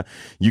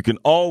you can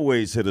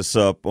always hit us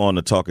up on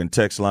the talk and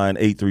text line,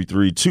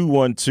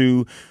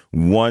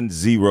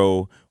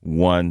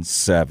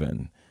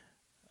 833-212-1017.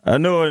 I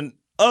know in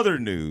other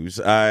news,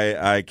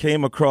 I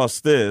came across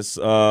this.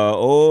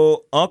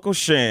 Uncle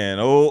Shan.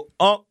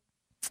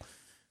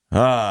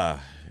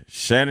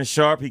 Shannon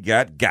Sharp, he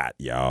got,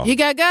 y'all. He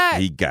got.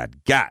 He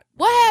got.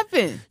 What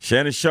happened?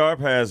 Shannon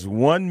Sharp has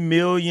 $1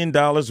 million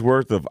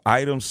worth of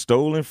items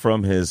stolen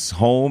from his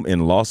home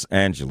in Los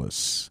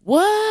Angeles.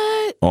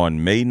 What?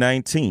 On May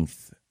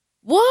 19th.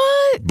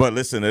 What? But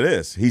listen to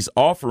this. He's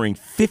offering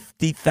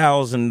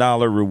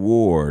 $50,000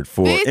 reward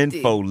for 50?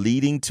 info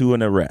leading to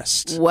an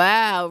arrest.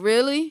 Wow,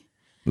 really?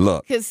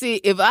 Look. Because, see,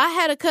 if I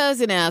had a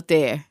cousin out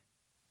there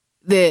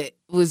that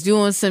was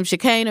doing some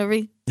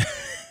chicanery,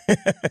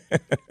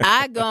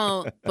 I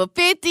gone for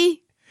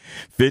 50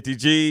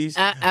 G's.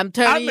 I'm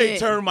turning I may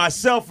turn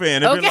myself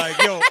in and be like,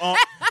 yo,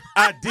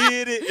 I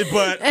did it,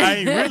 but I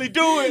ain't really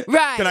do it.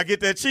 Right. Can I get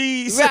that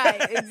cheese?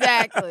 Right,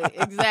 exactly.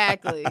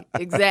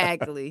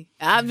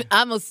 I'm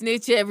going to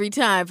snitch every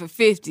time for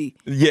 50.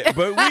 Yeah,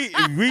 but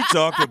we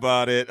talked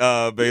about it,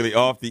 Bailey,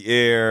 off the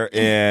air,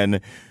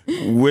 and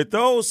with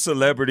those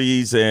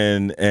celebrities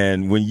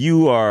and when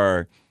you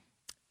are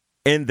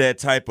in that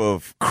type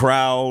of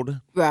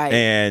crowd, right,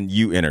 and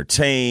you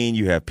entertain,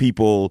 you have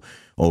people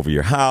over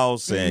your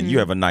house, and you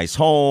have a nice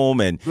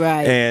home, and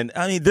right, and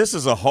I mean, this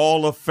is a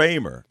Hall of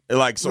Famer,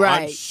 like, so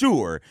right. I'm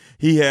sure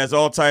he has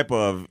all type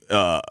of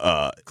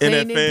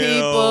cleaning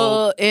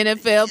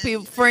NFL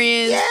people,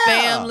 friends,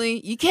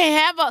 family. You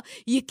can't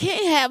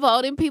have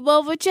all them people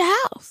over at your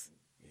house.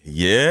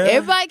 Yeah,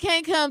 everybody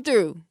can't come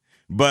through.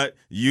 But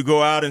you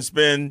go out and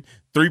spend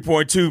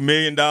 $3.2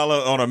 million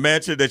on a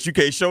mansion that you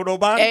can't show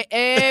nobody?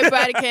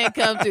 Everybody can't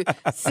come through.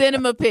 Send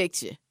them a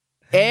picture.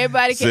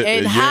 Everybody can.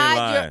 And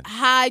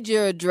hide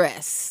your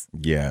address.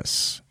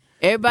 Yes.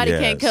 Everybody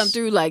can't come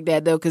through like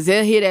that, though, because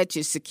they'll hit at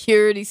your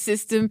security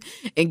system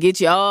and get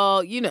you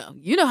all, you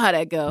know how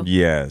that goes.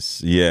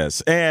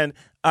 Yes. And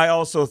I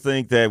also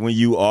think that when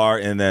you are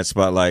in that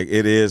spotlight,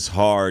 it is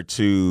hard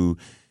to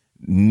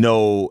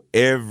know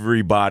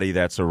everybody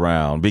that's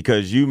around,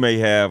 because you may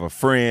have a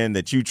friend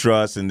that you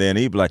trust, and then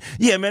he'd be like,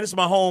 yeah, man, it's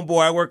my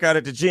homeboy I work out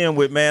at the gym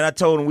with, man. I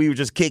told him we were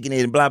just kicking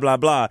it and blah, blah,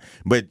 blah.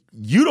 But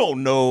you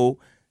don't know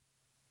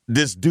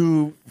this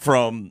dude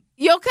from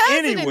your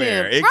cousin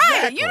anywhere. And them.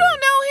 Exactly. Right. You don't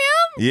know him.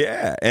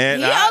 Yeah.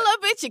 And he all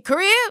up at your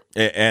crib.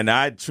 And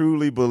I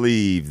truly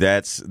believe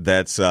that's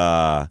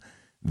how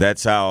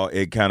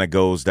it kind of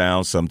goes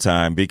down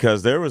sometime,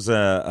 because there was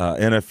a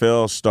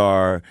NFL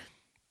star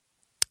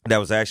that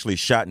was actually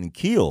shot and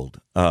killed,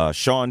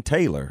 Sean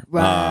Taylor.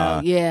 Right,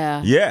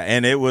 yeah. Yeah,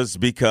 and it was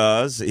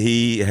because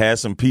he had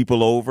some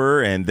people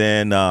over, and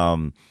then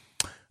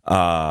when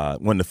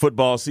the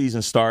football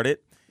season started,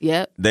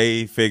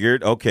 they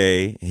figured,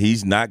 okay,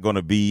 he's not going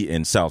to be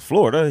in South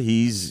Florida.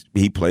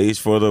 He plays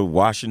for the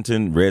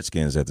Washington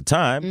Redskins at the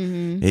time.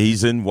 Mm-hmm.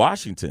 He's in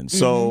Washington. Mm-hmm.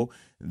 So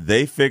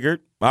they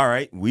figured, all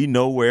right, we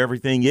know where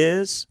everything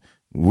is.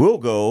 We'll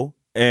go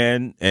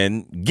and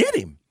get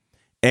him.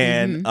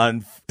 And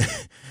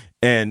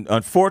and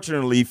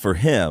unfortunately for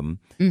him,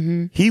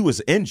 he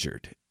was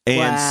injured.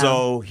 And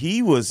so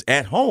he was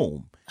at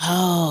home.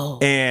 Oh.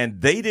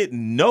 And they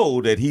didn't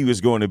know that he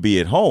was going to be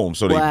at home.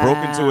 So they broke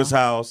into his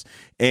house.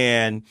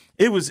 And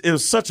it was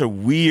such a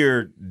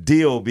weird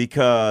deal,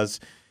 because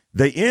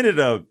they ended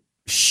up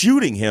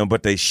shooting him,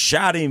 but they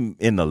shot him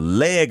in the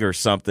leg or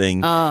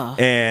something.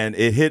 And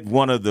it hit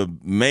one of the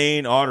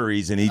main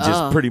arteries, and he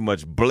just pretty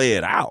much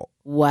bled out.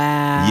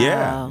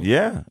 Wow.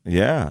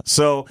 Yeah.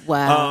 So,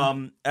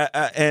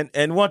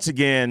 and once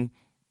again,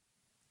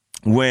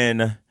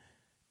 when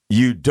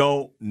you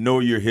don't know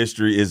your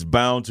history, it's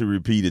bound to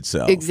repeat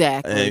itself.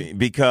 Exactly.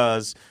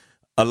 Because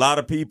a lot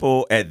of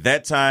people at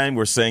that time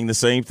were saying the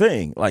same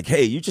thing. Like,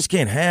 hey, you just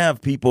can't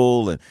have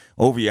people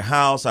over your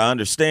house. I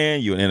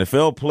understand you're an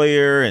NFL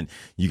player and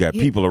you got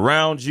people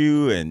around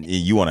you and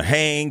you want to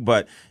hang,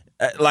 but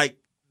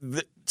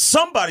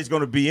somebody's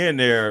going to be in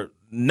there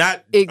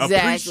not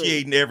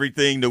appreciating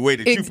everything the way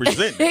that you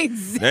present it.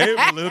 Exactly.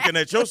 They're looking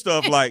at your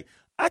stuff like,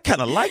 I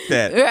kind of like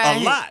that a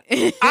lot.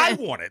 I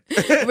want it.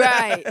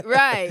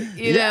 Right.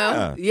 You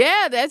know?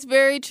 Yeah, that's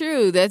very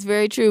true.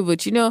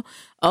 But,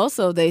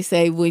 also they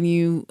say when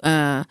you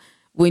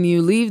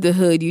leave the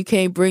hood, you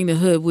can't bring the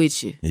hood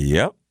with you.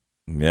 Yep.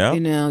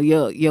 Yeah.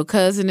 Your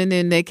cousin and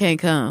then they can't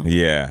come.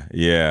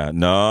 Yeah.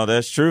 No,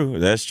 that's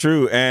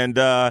true. And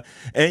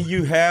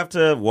you have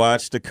to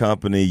watch the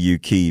company you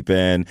keep,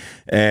 and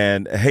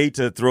hate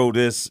to throw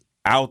this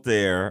out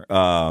there,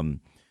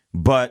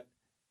 but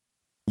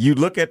you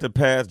look at the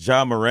path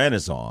Ja Morant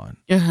is on.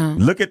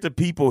 Look at the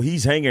people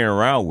he's hanging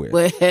around with.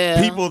 Well,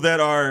 people that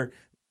are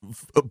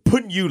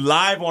putting you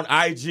live on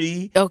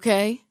IG.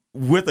 Okay.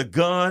 With a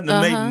gun,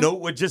 and they know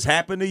what just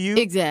happened to you.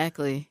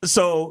 Exactly.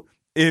 So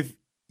if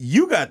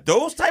you got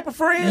those type of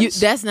friends,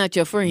 that's not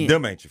your friend.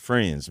 Them ain't your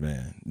friends,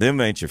 man.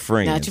 Them ain't your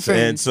friends. Not your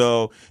friends. And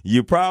so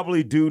you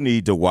probably do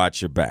need to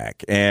watch your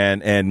back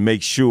and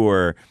make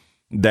sure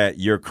that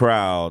your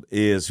crowd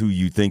is who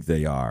you think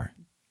they are.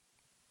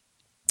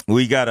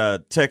 We got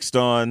a text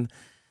on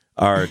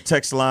our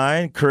text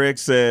line. Craig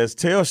says,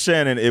 tell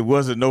Shannon it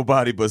wasn't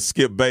nobody but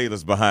Skip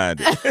Bayless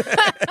behind it.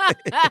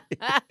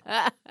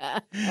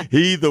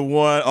 He the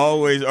one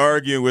always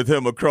arguing with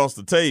him across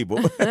the table.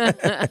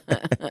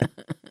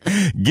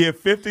 Give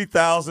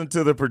 $50,000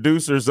 to the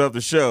producers of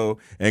the show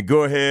and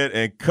go ahead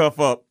and cuff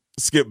up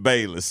Skip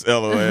Bayless,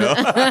 LOL.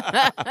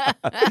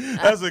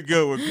 That's a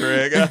good one,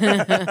 Craig.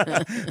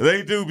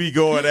 They do be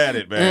going at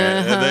it,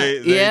 man.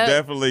 They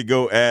definitely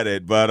go at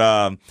it. But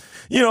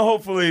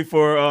hopefully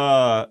for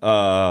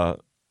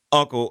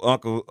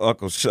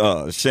Uncle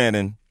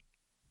Shannon,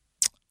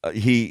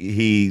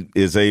 he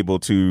is able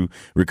to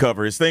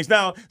recover his things.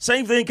 Now,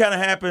 same thing kind of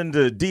happened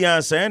to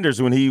Deion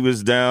Sanders when he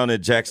was down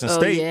at Jackson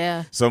State.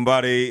 Yeah.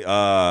 Somebody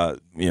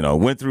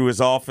went through his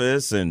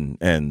office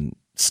and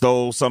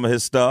stole some of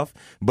his stuff,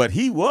 but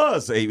he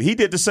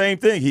did the same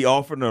thing. He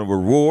offered a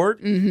reward,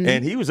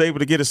 and he was able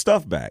to get his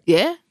stuff back.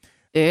 Yeah,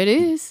 there it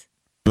is.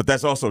 But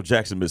that's also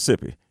Jackson,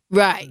 Mississippi.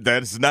 Right.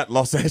 That's not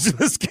Los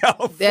Angeles,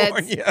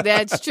 California.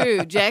 That's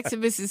true. Jackson,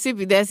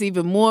 Mississippi, that's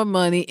even more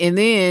money. And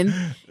then,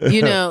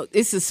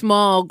 it's a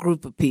small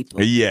group of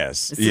people. Yes.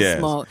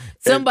 Small.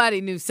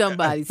 Somebody knew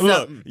somebody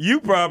something. Look,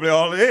 you probably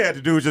all they had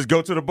to do was just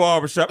go to the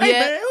barbershop. Hey,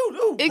 man,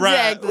 who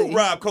exactly.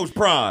 robbed Coach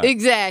Prime?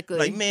 Exactly.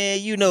 Like,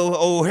 man,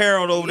 old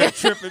Harold over there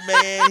tripping,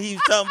 man. He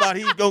was talking about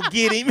he was going to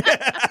get him.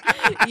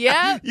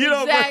 Yeah,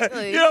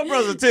 exactly.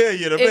 Brother tell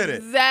you in a minute.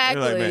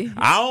 Exactly. Like, man,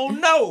 I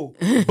don't know,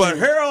 but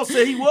Harold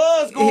said he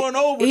was going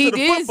over to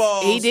the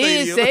football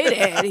stadium.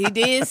 He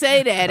did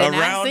say that. And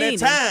around I seen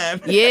that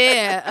time. Him.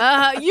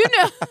 Yeah.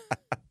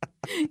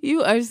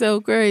 You are so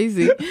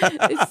crazy.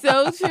 It's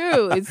so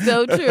true. It's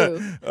so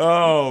true.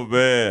 Oh,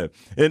 man.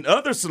 In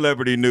other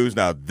celebrity news,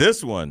 now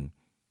this one,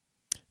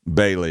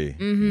 Bailey,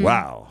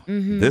 wow,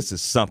 this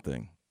is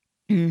something.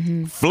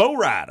 Flo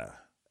Rida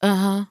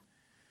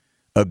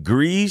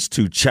agrees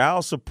to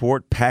child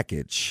support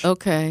package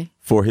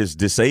for his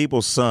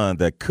disabled son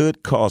that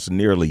could cost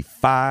nearly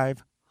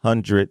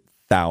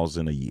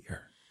 $500,000 a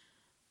year.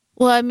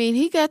 Well, I mean,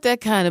 he got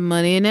that kind of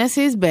money, and that's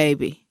his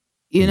baby.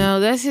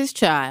 That's his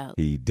child.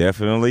 He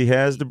definitely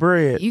has the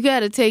bread. You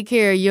got to take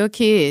care of your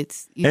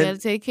kids. You got to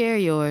take care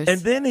of yours.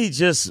 And then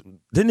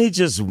didn't he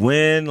just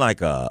win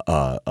like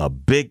a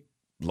big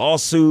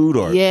lawsuit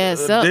or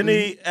something. Didn't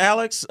he,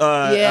 Alex?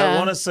 I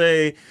want to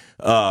say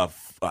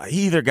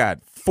he either got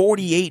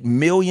 $48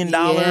 million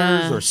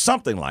or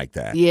something like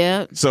that.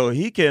 Yeah. So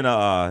he can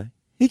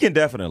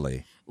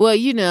definitely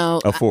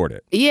afford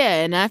it.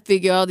 Yeah, and I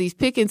figure all these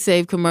Pick and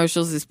Save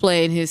commercials is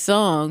playing his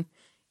song.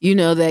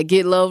 That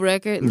Get Low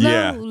record.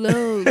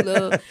 Low. He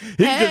can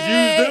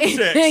just use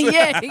them checks.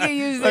 Yeah, he can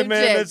use them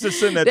man, checks. Let's just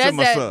send that to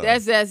my son.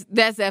 That's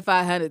that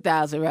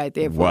 $500,000 right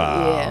there.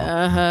 Wow.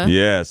 Yeah.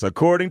 Yes.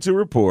 According to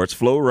reports,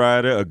 Flo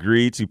Rida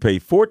agreed to pay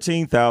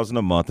 $14,000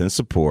 a month in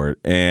support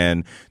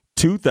and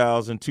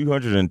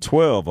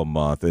 $2,212 a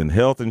month in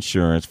health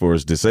insurance for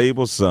his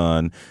disabled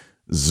son,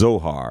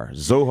 Zohar.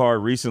 Zohar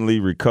recently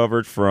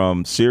recovered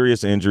from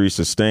serious injury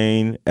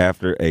sustained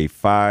after a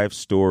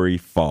 5-story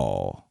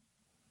fall.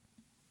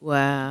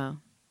 Wow.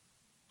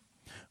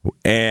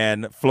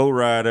 And Flo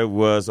Rida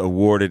was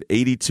awarded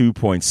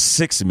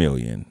 $82.6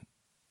 million.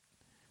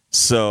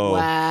 So,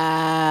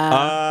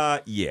 wow.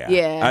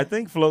 Yeah. I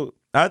think Flo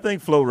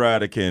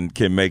Rida can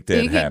make that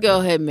happen. He can go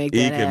ahead and make that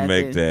happen. He can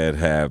make that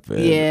happen.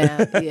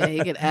 Yeah,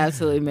 he can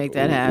absolutely make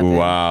that happen.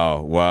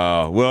 Wow.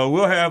 Well,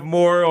 we'll have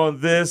more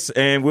on this,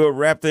 and we'll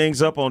wrap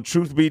things up on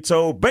Truth Be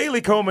Told. Bailey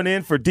Coleman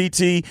in for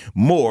DT.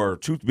 More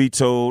Truth Be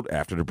Told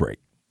after the break.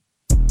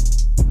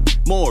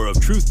 More of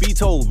Truth Be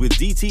Told with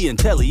DT and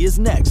Telly is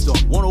next on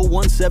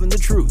 1017 The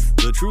Truth,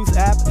 The Truth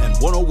app, and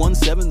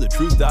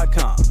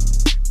 1017thetruth.com.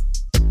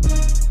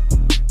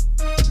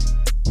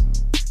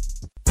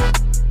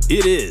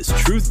 It is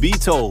Truth Be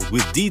Told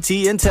with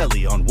DT and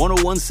Telly on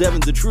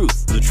 1017 The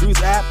Truth, The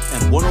Truth app,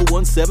 and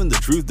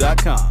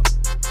 1017thetruth.com.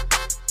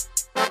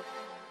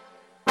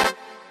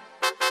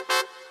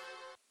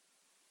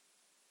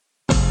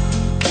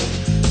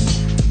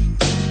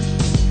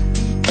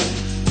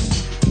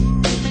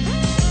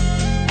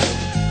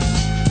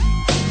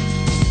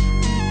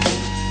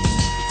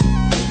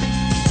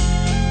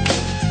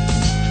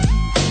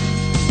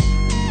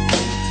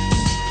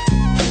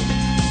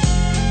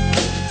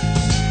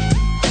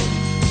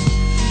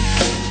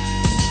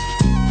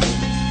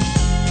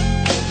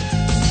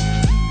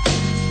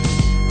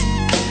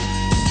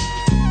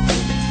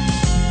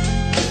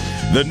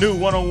 The new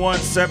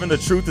 1017 The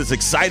Truth is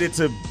excited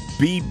to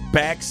be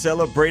back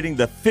celebrating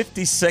the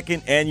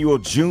 52nd annual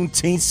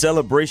Juneteenth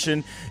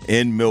celebration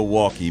in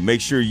Milwaukee.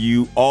 Make sure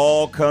you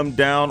all come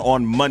down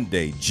on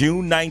Monday,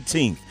 June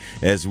 19th,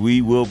 as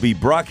we will be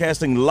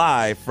broadcasting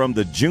live from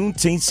the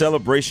Juneteenth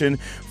celebration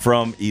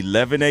from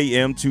 11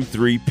 a.m. to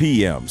 3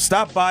 p.m.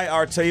 Stop by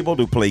our table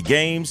to play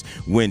games,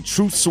 win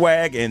Truth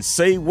swag, and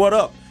say what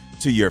up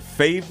to your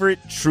favorite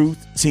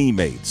Truth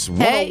teammates.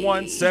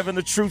 1017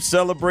 The Truth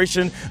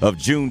celebration of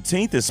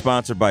Juneteenth is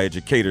sponsored by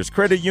Educators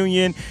Credit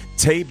Union,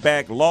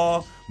 Tayback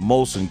Law,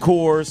 Molson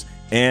Coors,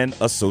 and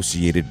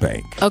Associated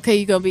Bank. Okay,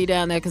 you gonna be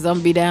down there because I'm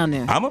gonna be down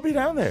there. I'm gonna be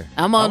down there.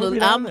 I'm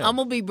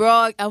gonna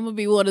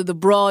be one of the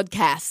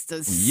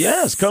broadcasters.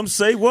 Yes, come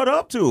say what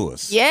up to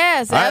us.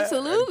 Yes,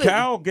 absolutely.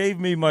 Kyle gave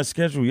me my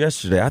schedule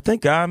yesterday. I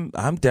think I'm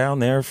down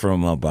there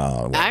from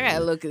about. I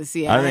gotta look and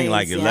see. I think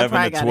like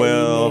 11 to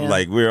 12.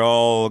 Like we're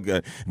all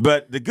good.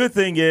 But the good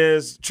thing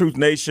is, Truth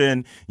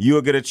Nation,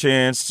 you'll get a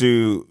chance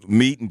to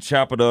meet and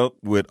chop it up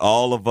with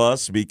all of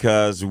us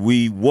because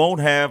we won't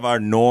have our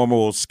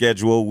normal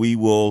schedule. We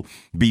will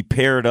be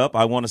paired up.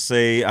 I want to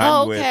say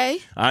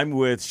I'm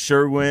with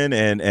Sherwin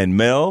and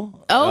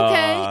Mel.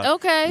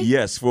 Okay.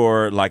 Yes,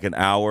 for like an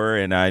hour,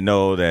 and I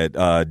know that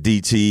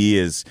DT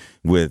is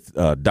with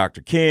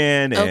Dr.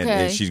 Ken,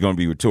 and she's going to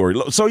be with Tori.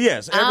 So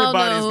yes,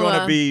 everybody's going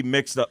to be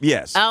mixed up.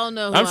 Yes, I don't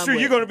know. I'm sure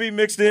you're going to be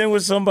mixed in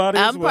with somebody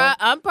as well.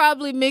 I'm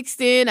probably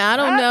mixed in. I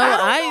don't know.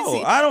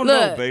 I don't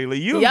know, Bailey.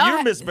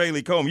 You're Miss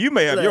Bailey Coleman. You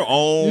may have your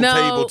own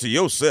table to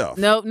yourself.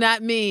 Nope,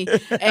 not me.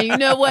 And you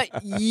know what?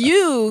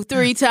 You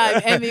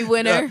 3-time Emmy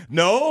winner.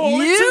 No,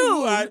 only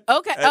two.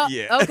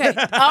 Okay. Okay.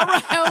 All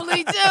right,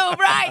 only 2.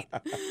 Right.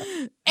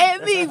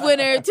 Emmy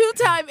winner,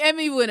 2-time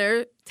Emmy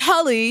winner.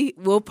 Tully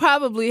will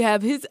probably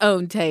have his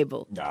own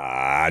table.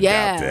 I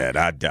doubt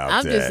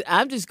that.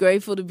 I'm just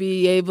grateful to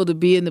be able to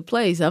be in the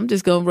place. I'm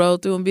just gonna roll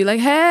through and be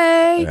like,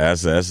 "Hey."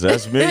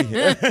 That's me.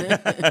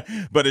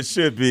 But it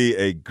should be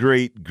a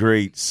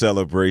great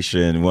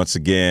celebration. Once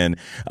again,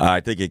 I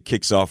think it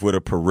kicks off with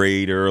a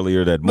parade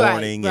earlier that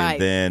morning,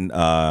 right. And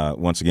then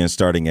once again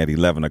starting at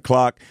 11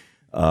 o'clock,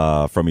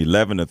 from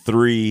 11 to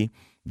 3.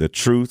 The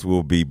Truth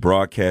will be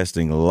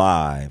broadcasting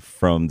live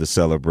from the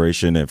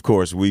celebration. And of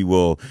course, we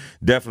will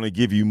definitely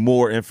give you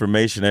more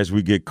information as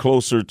we get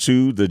closer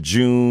to the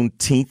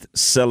Juneteenth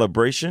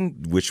celebration,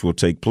 which will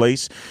take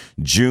place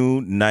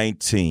June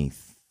 19th.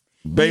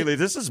 Bailey,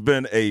 this has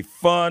been a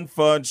fun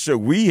show.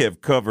 We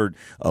have covered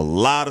a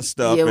lot of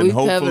stuff. Yeah, we've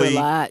covered a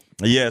lot.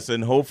 Yes,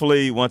 and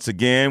hopefully, once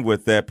again,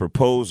 with that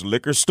proposed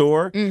liquor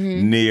store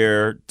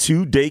near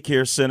 2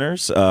 daycare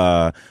centers,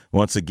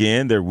 once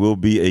again, there will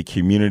be a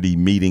community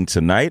meeting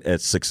tonight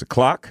at 6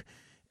 o'clock.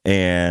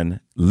 And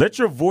let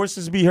your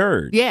voices be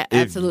heard. Yeah,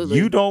 absolutely.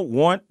 If you don't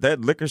want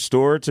that liquor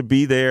store to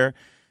be there,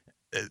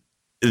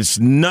 it's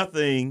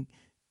nothing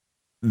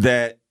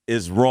that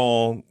is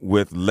wrong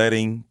with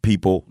letting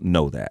people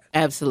know that.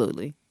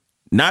 Absolutely.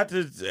 Not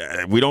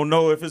that we don't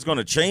know if it's going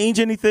to change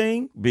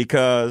anything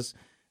because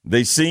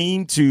they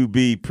seem to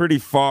be pretty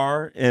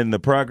far in the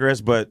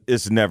progress, but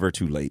it's never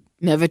too late.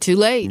 Never too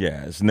late.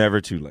 Yeah, it's never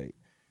too late.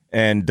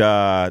 And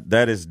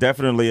that is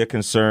definitely a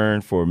concern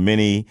for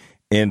many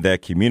in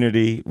that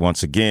community.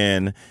 Once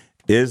again,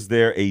 is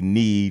there a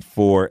need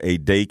for a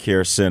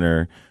daycare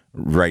center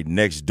right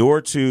next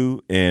door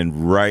to a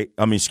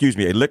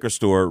liquor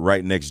store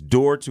right next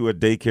door to a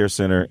daycare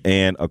center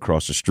and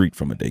across the street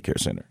from a daycare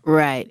center?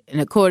 Right. And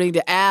according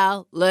to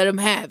Al, let them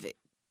have it.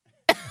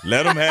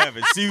 Let them have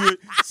it.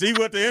 See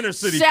what the inner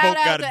city Shout folk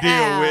out got to to deal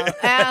Al. with.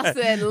 Al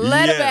said,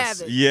 let them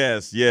have it.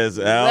 Yes.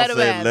 Al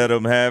said, let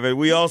them have it.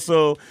 We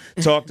also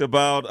talked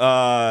about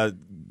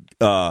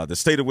the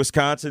state of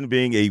Wisconsin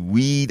being a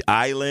weed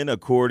island,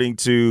 according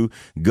to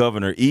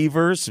Governor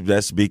Evers.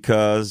 That's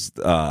because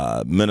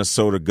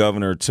Minnesota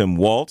Governor Tim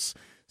Walz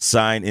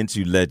signed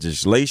into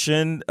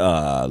legislation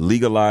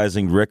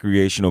legalizing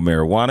recreational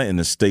marijuana in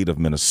the state of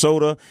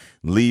Minnesota,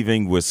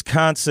 leaving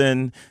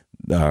Wisconsin,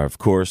 of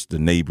course, the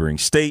neighboring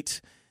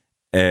state,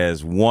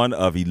 as one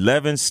of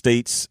 11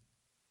 states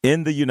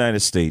in the United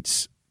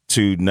States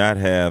to not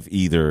have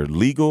either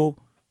legal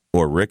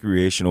or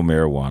recreational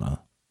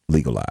marijuana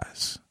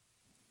legalized.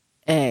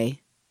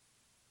 Hey.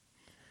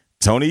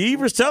 Tony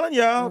Evers telling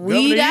y'all,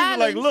 Weed Governor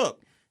Island. Evers, like,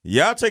 look,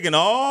 y'all taking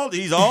all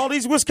these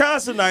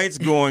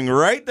Wisconsinites going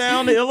right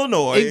down to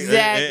Illinois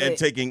Exactly. and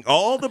taking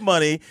all the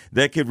money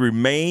that could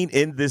remain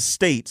in this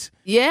state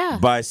Yeah.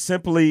 by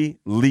simply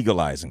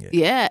legalizing it.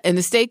 Yeah. And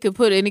the state could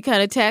put any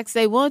kind of tax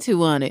they want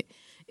to on it.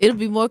 It'll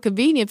be more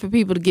convenient for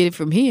people to get it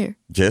from here.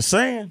 Just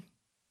saying.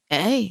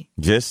 Hey.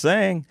 Just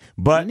saying.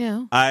 But You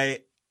know. I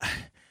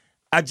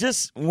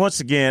just,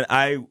 once again,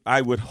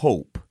 I would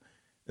hope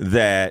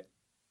that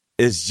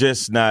it's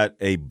just not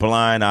a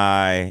blind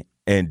eye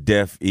and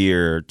deaf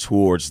ear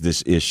towards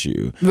this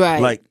issue.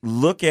 Right. Like,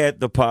 look at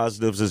the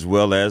positives as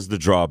well as the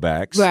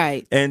drawbacks.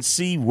 Right. And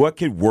see what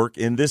could work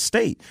in this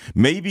state.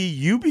 Maybe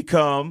you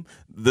become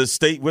the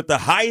state with the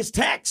highest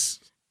tax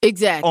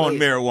Exactly. on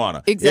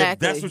marijuana.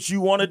 Exactly. If that's what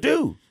you want to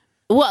do.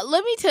 Well,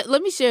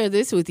 let me share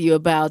this with you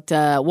about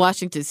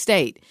Washington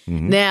State.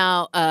 Mm-hmm.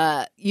 Now,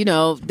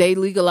 they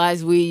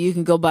legalize weed. You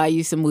can go buy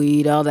you some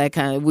weed, all that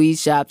kind of weed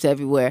shops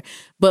everywhere.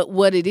 But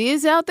what it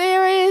is out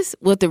there is,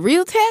 what the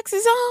real tax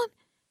is on,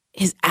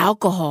 is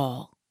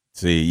alcohol.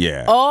 See,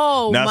 yeah.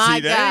 Oh, now, my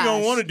see, they gosh. ain't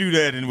going to want to do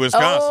that in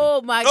Wisconsin.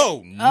 Oh, my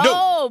Oh, no.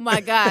 Oh,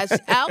 my gosh.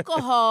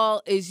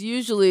 Alcohol is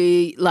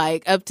usually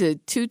like up to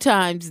 2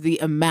 times the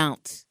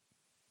amount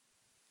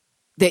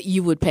that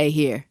you would pay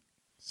here.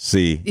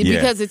 See,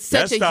 Because it's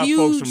such that a stopped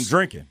huge folks from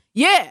drinking.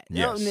 Yeah,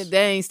 Yes. no,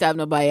 they ain't stop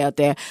nobody out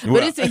there.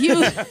 But it's a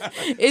huge.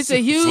 It's a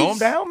huge. Slow 'em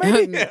down,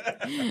 maybe.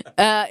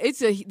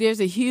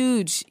 There's a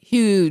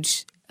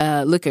huge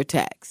liquor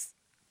tax.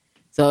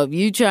 So if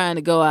you trying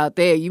to go out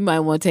there, you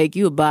might want to take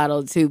you a bottle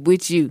or two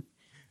with you.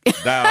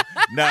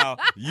 Now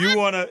you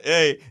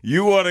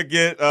wanna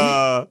get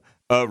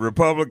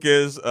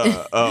Republicans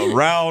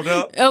riled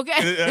up.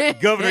 Okay.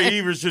 Governor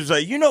Evers should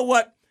say, you know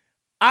what?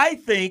 I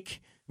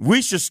think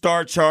we should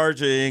start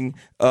charging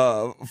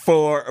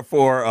for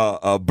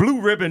a blue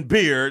ribbon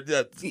beer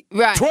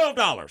Right.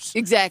 $12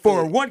 Exactly.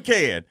 for one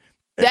can.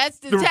 That's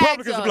the tax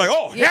Republicans on will be like, it.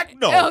 oh, Yeah. heck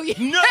no. Oh, yeah.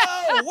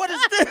 No, what is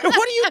this? What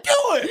are you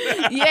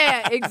doing?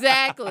 Yeah,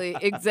 exactly.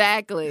 Yes,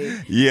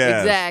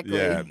 Exactly.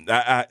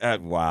 Yeah.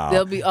 Wow.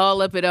 They'll be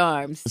all up in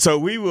arms. So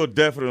we will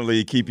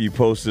definitely keep you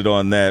posted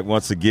on that.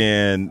 Once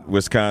again,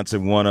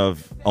 Wisconsin, one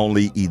of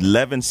only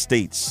 11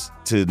 states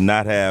to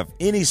not have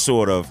any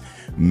sort of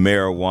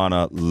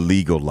marijuana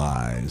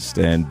legalized.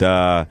 And,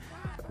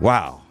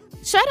 wow.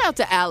 Shout out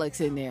to Alex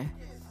in there.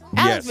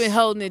 Alex Yes. been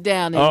holding it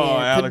down in Oh, there.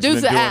 Alex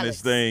Producer been doing Alex.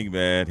 his thing,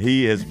 man.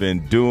 He has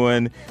been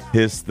doing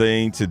his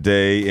thing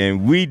today,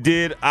 and we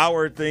did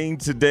our thing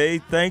today.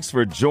 Thanks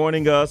for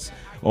joining us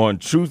on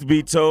Truth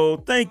Be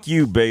Told. Thank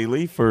you,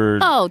 Bailey, for...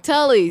 Oh,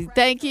 Tully,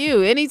 thank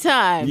you.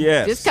 Anytime.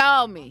 Yes. Just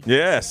call me.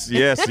 Yes,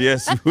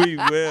 we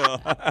will.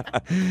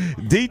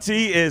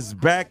 DT is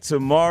back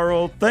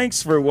tomorrow.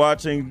 Thanks for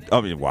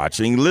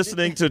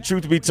listening to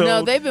Truth Be Told.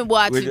 No, they've been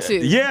watching too.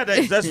 Yeah,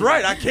 that's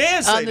right. I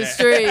can say On the that.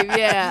 stream,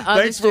 yeah.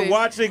 Thanks for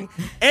watching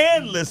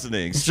and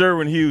listening.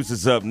 Sherwin Hughes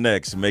is up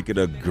next. Make it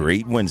a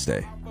great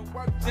Wednesday.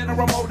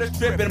 General Motors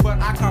tripping, but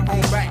I come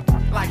home back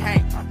like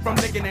Hank from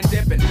licking and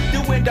dipping.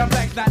 Doing dumb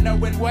things, not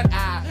knowing what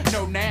I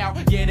know now.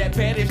 Yeah, that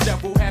petty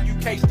stuff will have you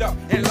cased up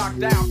and locked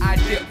down. I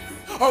dip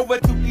over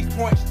to East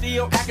Point,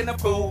 still acting a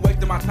fool.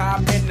 Wasting my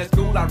time in the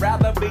school, I'd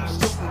rather be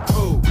shooting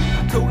pool.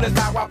 Cool as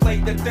how I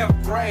played the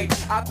 10th grade.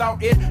 I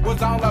thought it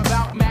was all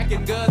about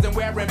macking guns and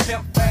wearing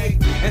pimp fade.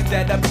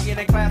 Instead of being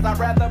in class, I'd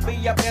rather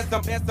be up in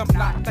some,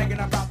 not thinking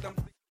about them.